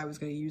size because I was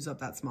going to use up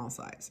that small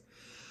size.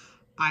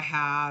 I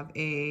have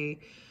a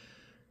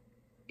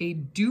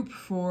dupe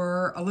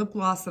for a lip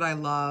gloss that I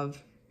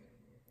love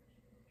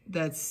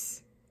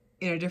that's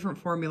in a different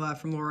formula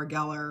from Laura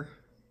Geller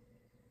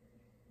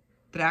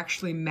that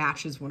actually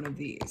matches one of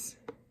these.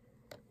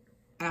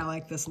 And I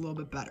like this a little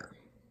bit better.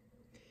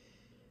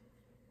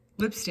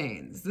 Lip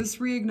stains. This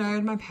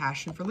reignited my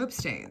passion for lip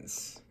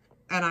stains.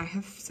 And I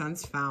have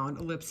since found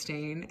a lip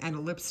stain and a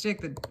lipstick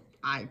that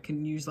I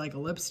can use like a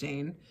lip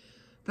stain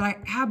that I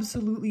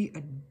absolutely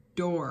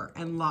adore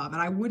and love.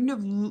 And I wouldn't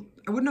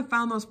have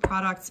found those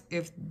products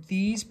if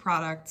these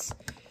products,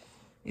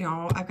 you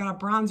know, I've got a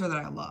bronzer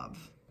that I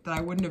love that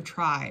I wouldn't have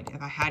tried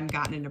if I hadn't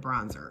gotten into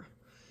bronzer.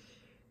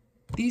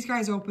 These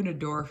guys opened a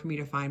door for me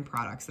to find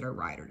products that are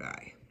ride or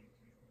die.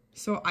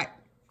 So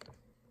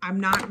I'm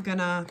not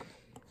gonna,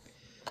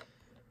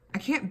 I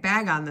can't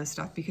bag on this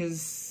stuff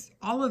because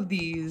all of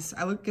these,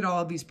 I look at all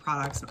of these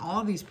products and all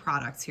of these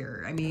products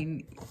here. I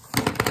mean,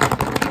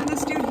 even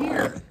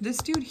this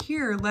dude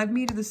here led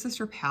me to the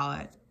sister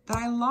palette that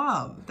I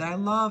love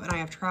and I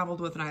have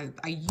traveled with and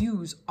I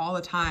use all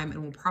the time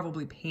and will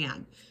probably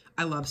pan.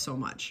 I love so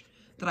much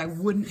that I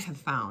wouldn't have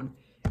found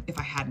if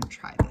I hadn't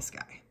tried this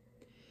guy.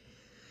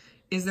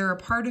 Is there a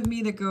part of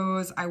me that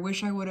goes, I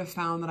wish I would have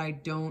found that I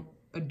don't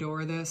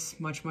adore this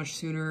much, much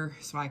sooner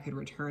so I could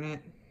return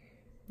it?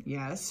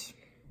 Yes.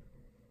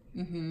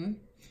 I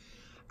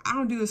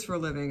don't do this for a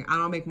living. I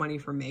don't make money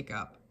from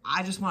makeup.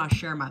 I just want to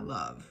share my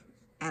love.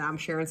 And I'm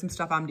sharing some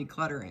stuff I'm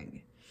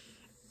decluttering.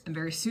 And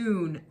very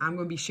soon, I'm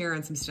going to be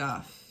sharing some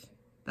stuff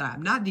that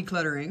I'm not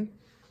decluttering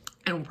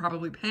and will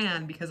probably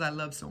pan because I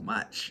love so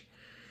much.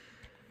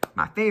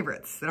 My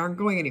favorites that aren't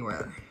going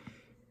anywhere.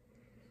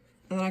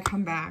 And then I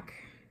come back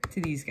to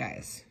these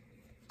guys.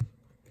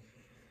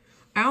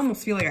 I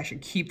almost feel like I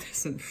should keep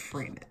this and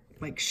frame it,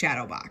 like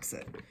shadow box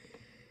it.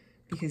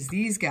 Because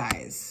these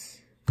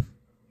guys,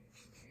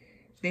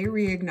 they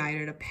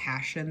reignited a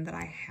passion that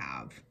I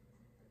have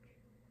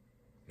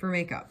for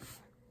makeup.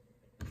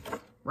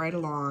 Right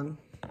along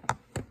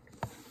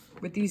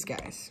with these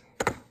guys.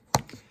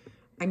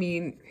 I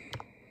mean,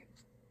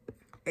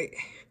 I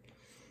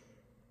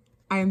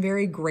am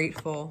very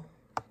grateful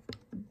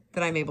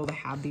that I'm able to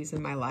have these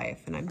in my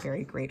life, and I'm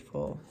very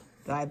grateful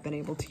that I've been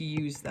able to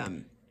use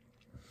them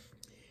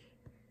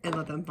and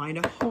let them find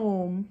a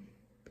home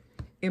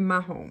in my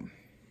home,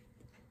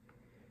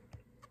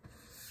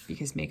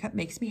 because makeup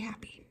makes me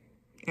happy.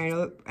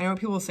 And I know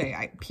people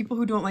say, people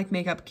who don't like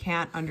makeup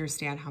can't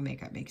understand how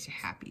makeup makes you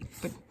happy.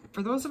 But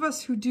for those of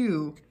us who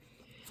do,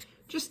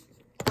 just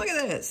look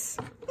at this.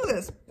 Look at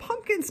this.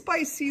 Pumpkin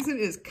spice season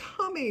is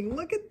coming.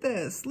 Look at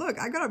this. Look,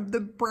 I got the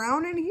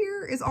brown in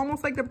here is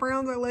almost like the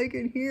browns I like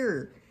in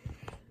here.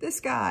 This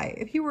guy,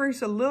 if he were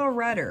just a little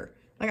redder,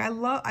 like I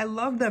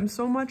love them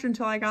so much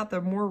until I got the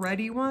more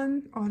reddy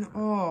one. Oh, no,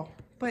 oh,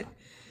 but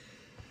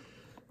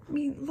I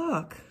mean,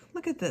 look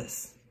at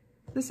this.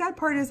 The sad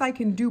part is I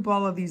can dupe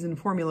all of these in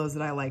formulas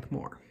that I like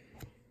more.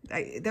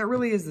 That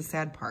really is the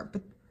sad part,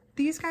 but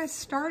these guys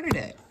started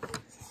it.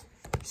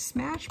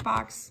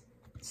 Smashbox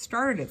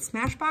started it.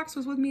 Smashbox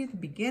was with me at the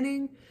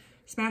beginning.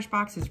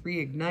 Smashbox is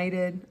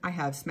reignited. I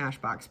have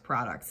Smashbox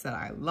products that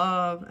I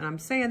love, and I'm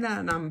saying that,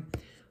 and I'm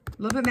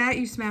a little bit mad at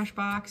you,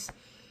 Smashbox.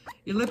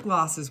 Your lip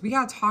glosses. We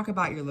gotta talk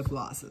about your lip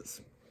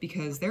glosses,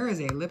 because there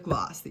is a lip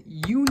gloss that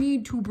you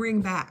need to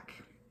bring back.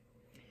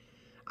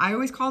 I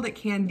always called it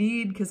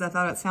Candide because I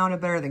thought it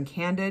sounded better than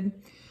Candid,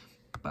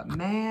 but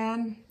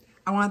man,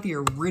 I want the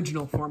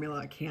original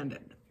formula of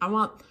Candid. I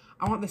want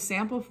the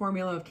sample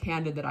formula of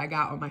Candid that I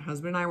got when my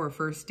husband and I were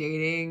first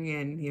dating,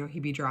 and you know,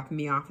 he'd be dropping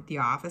me off at the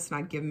office and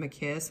I'd give him a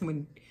kiss,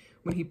 and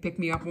when he picked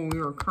me up when we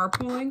were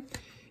carpooling,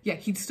 yeah,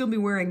 he'd still be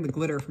wearing the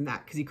glitter from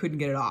that because he couldn't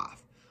get it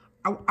off.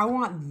 I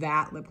want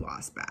that lip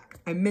gloss back.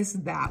 I miss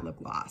that lip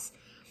gloss.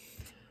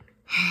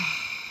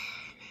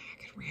 I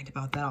could rant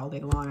about that all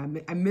day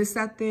long. I miss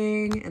that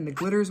thing, and the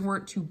glitters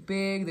weren't too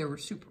big. They were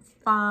super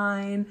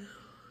fine.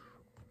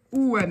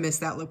 Ooh, I miss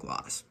that lip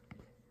gloss.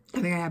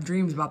 I think I have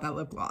dreams about that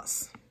lip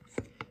gloss.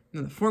 And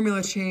then the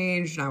formula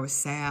changed, and I was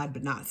sad,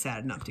 but not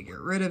sad enough to get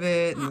rid of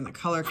it. And then the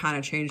color kind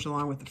of changed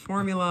along with the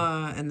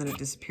formula, and then it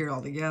disappeared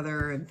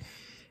altogether. And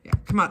yeah,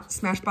 come on,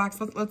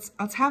 Smashbox,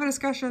 let's have a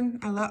discussion.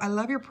 I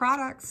love your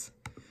products.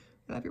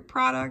 I love your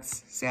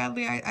products.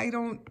 Sadly, I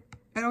don't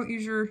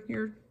use your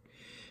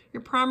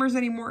primers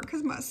anymore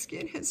because my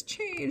skin has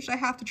changed. I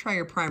have to try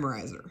your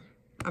primerizer.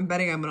 I'm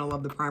betting I'm gonna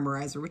love the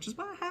primerizer, which is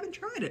why I haven't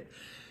tried it,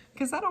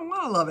 because I don't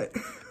want to love it.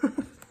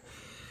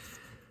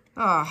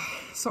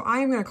 So I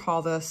am gonna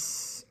call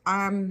this.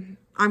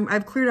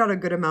 I've cleared out a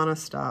good amount of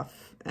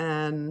stuff,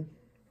 and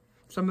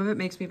some of it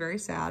makes me very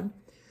sad.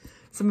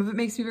 Some of it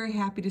makes me very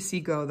happy to see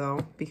go,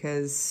 though,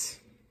 because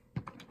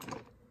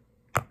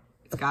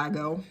it's gotta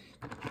go.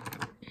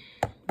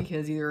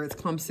 Because either it's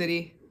Clump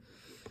City,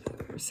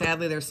 or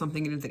sadly there's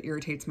something in it that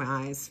irritates my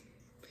eyes.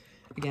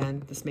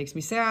 Again, this makes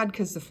me sad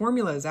because the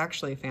formula is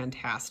actually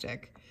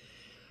fantastic.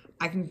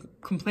 I can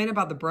complain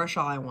about the brush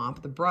all I want,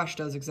 but the brush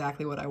does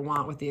exactly what I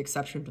want, with the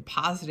exception of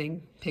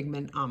depositing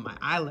pigment on my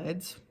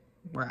eyelids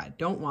where I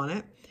don't want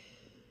it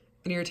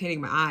and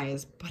irritating my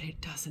eyes, but it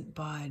doesn't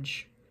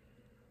budge.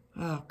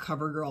 Oh,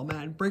 CoverGirl,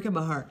 man, breaking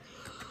my heart.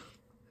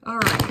 All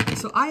right,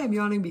 so I am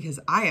yawning because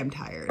I am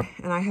tired,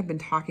 and I have been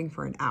talking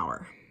for an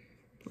hour.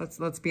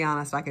 Let's be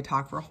honest, I could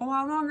talk for a whole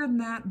lot longer than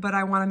that, but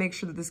I want to make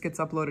sure that this gets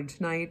uploaded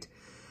tonight.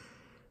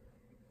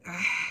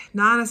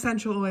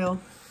 Non-essential oil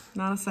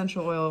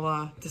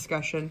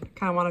discussion.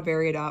 Kind of want to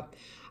vary it up.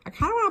 I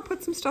kind of want to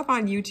put some stuff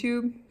on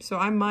YouTube, so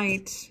I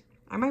might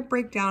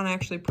break down and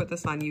actually put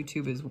this on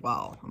YouTube as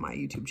well, on my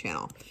YouTube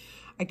channel.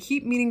 I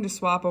keep meaning to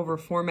swap over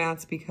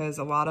formats because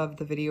a lot of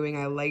the videoing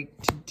I like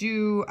to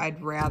do,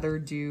 I'd rather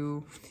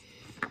do.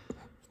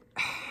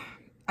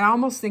 I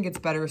almost think it's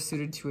better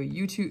suited to a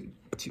YouTube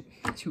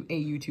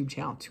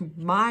channel, to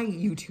my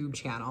YouTube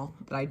channel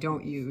that I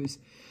don't use,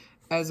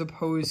 as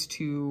opposed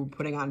to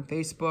putting on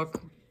Facebook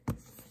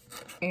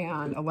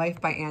and A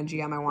Life by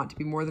Angie. I want to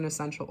be more than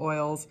essential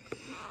oils.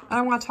 And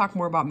I want to talk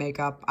more about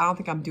makeup. I don't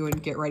think I'm doing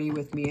Get Ready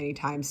With Me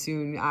anytime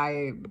soon.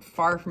 I'm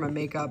far from a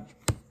makeup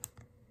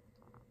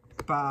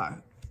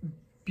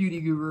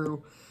beauty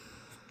guru.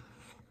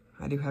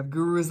 I do have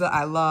gurus that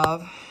I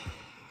love.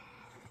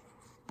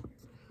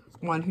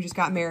 One who just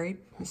got married,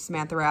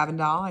 Samantha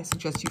Ravindal. I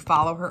suggest you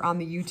follow her on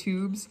the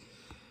YouTubes.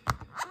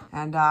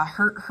 And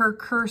her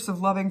curse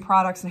of loving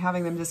products and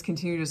having them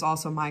discontinued is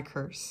also my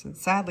curse. And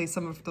sadly,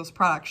 some of those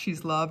products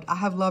she's loved, I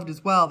have loved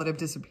as well, that have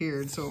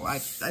disappeared. So I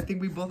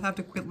think we both have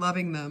to quit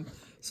loving them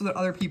so that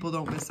other people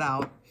don't miss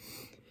out.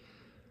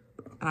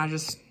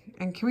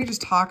 And can we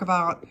just talk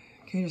about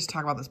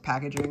this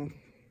packaging?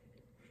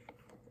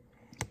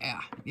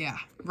 Yeah,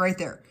 right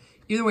there.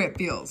 Either way it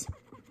feels.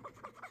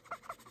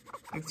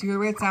 Like, see the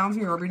way it sounds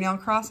when you rubber nail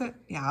across it?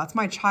 Yeah, that's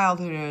my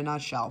childhood in a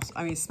nutshell.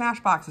 I mean,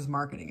 Smashbox's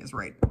marketing is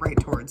right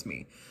towards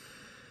me.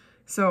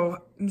 So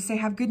I'm gonna say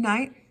have a good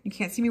night. You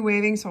can't see me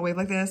waving, so I'll wave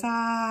like this.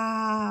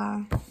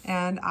 Ah,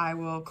 and I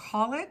will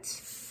call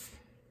it.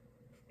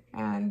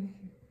 And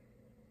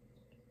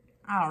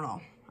I don't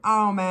know.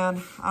 Oh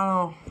man, I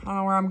don't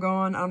know where I'm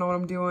going. I don't know what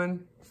I'm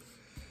doing.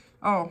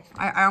 Oh,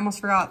 I almost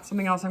forgot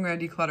something else I'm gonna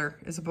declutter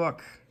is a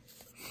book.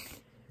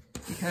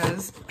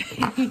 because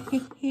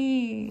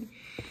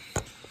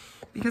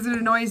because it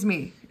annoys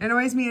me. It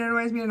annoys me, it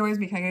annoys me, it annoys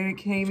me. Can I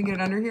even get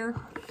it under here?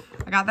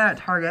 I got that at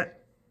Target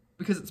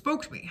because it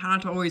spoke to me how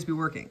not to always be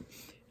working.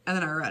 And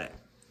then I read it.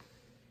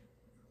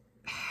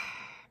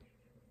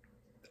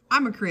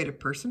 I'm a creative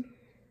person.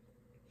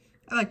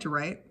 I like to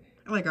write.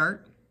 I like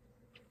art.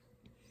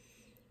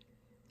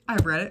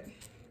 I've read it.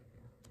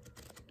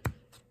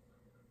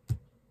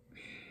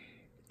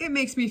 It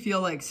makes me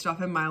feel like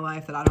stuff in my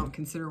life that I don't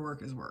consider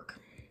work is work.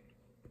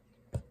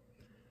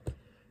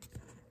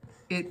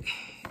 It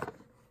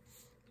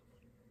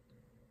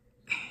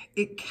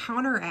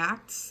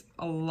counteracts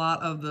a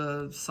lot of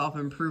the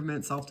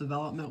self-improvement,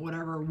 self-development,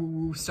 whatever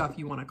woo-woo stuff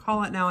you want to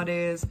call it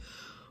nowadays,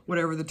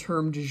 whatever the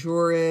term du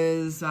jour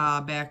is.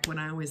 Back when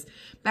I was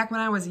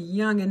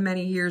young and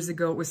many years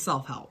ago, it was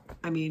self-help.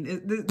 I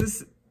mean,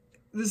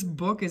 this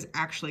book is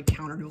actually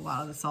counter to a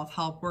lot of the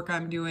self-help work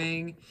I'm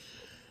doing.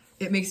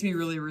 It makes me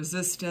really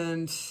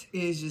resistant.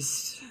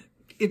 It's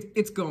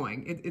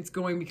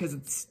going because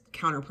it's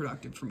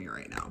counterproductive for me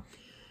right now.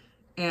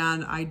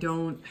 And I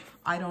don't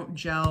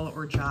gel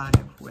or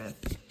jive with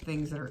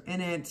things that are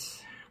in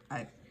it.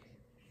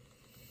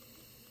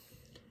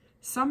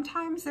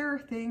 Sometimes there are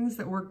things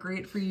that work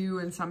great for you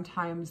and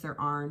sometimes there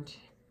aren't.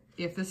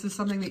 If this is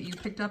something that you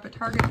picked up at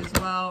Target as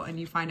well and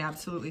you find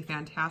absolutely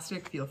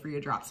fantastic, feel free to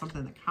drop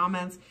something in the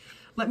comments.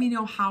 Let me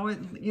know how it,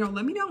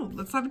 let me know.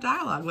 Let's have a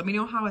dialogue. Let me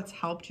know how it's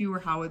helped you or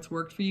how it's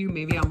worked for you.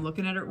 Maybe I'm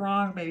looking at it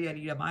wrong. Maybe I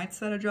need a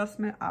mindset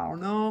adjustment. I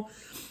don't know.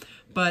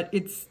 But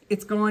it's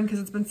going because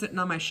it's been sitting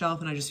on my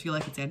shelf and I just feel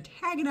like it's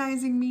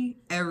antagonizing me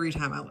every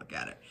time I look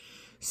at it.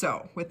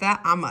 So with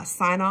that, I'm going to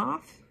sign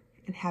off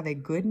and have a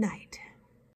good night.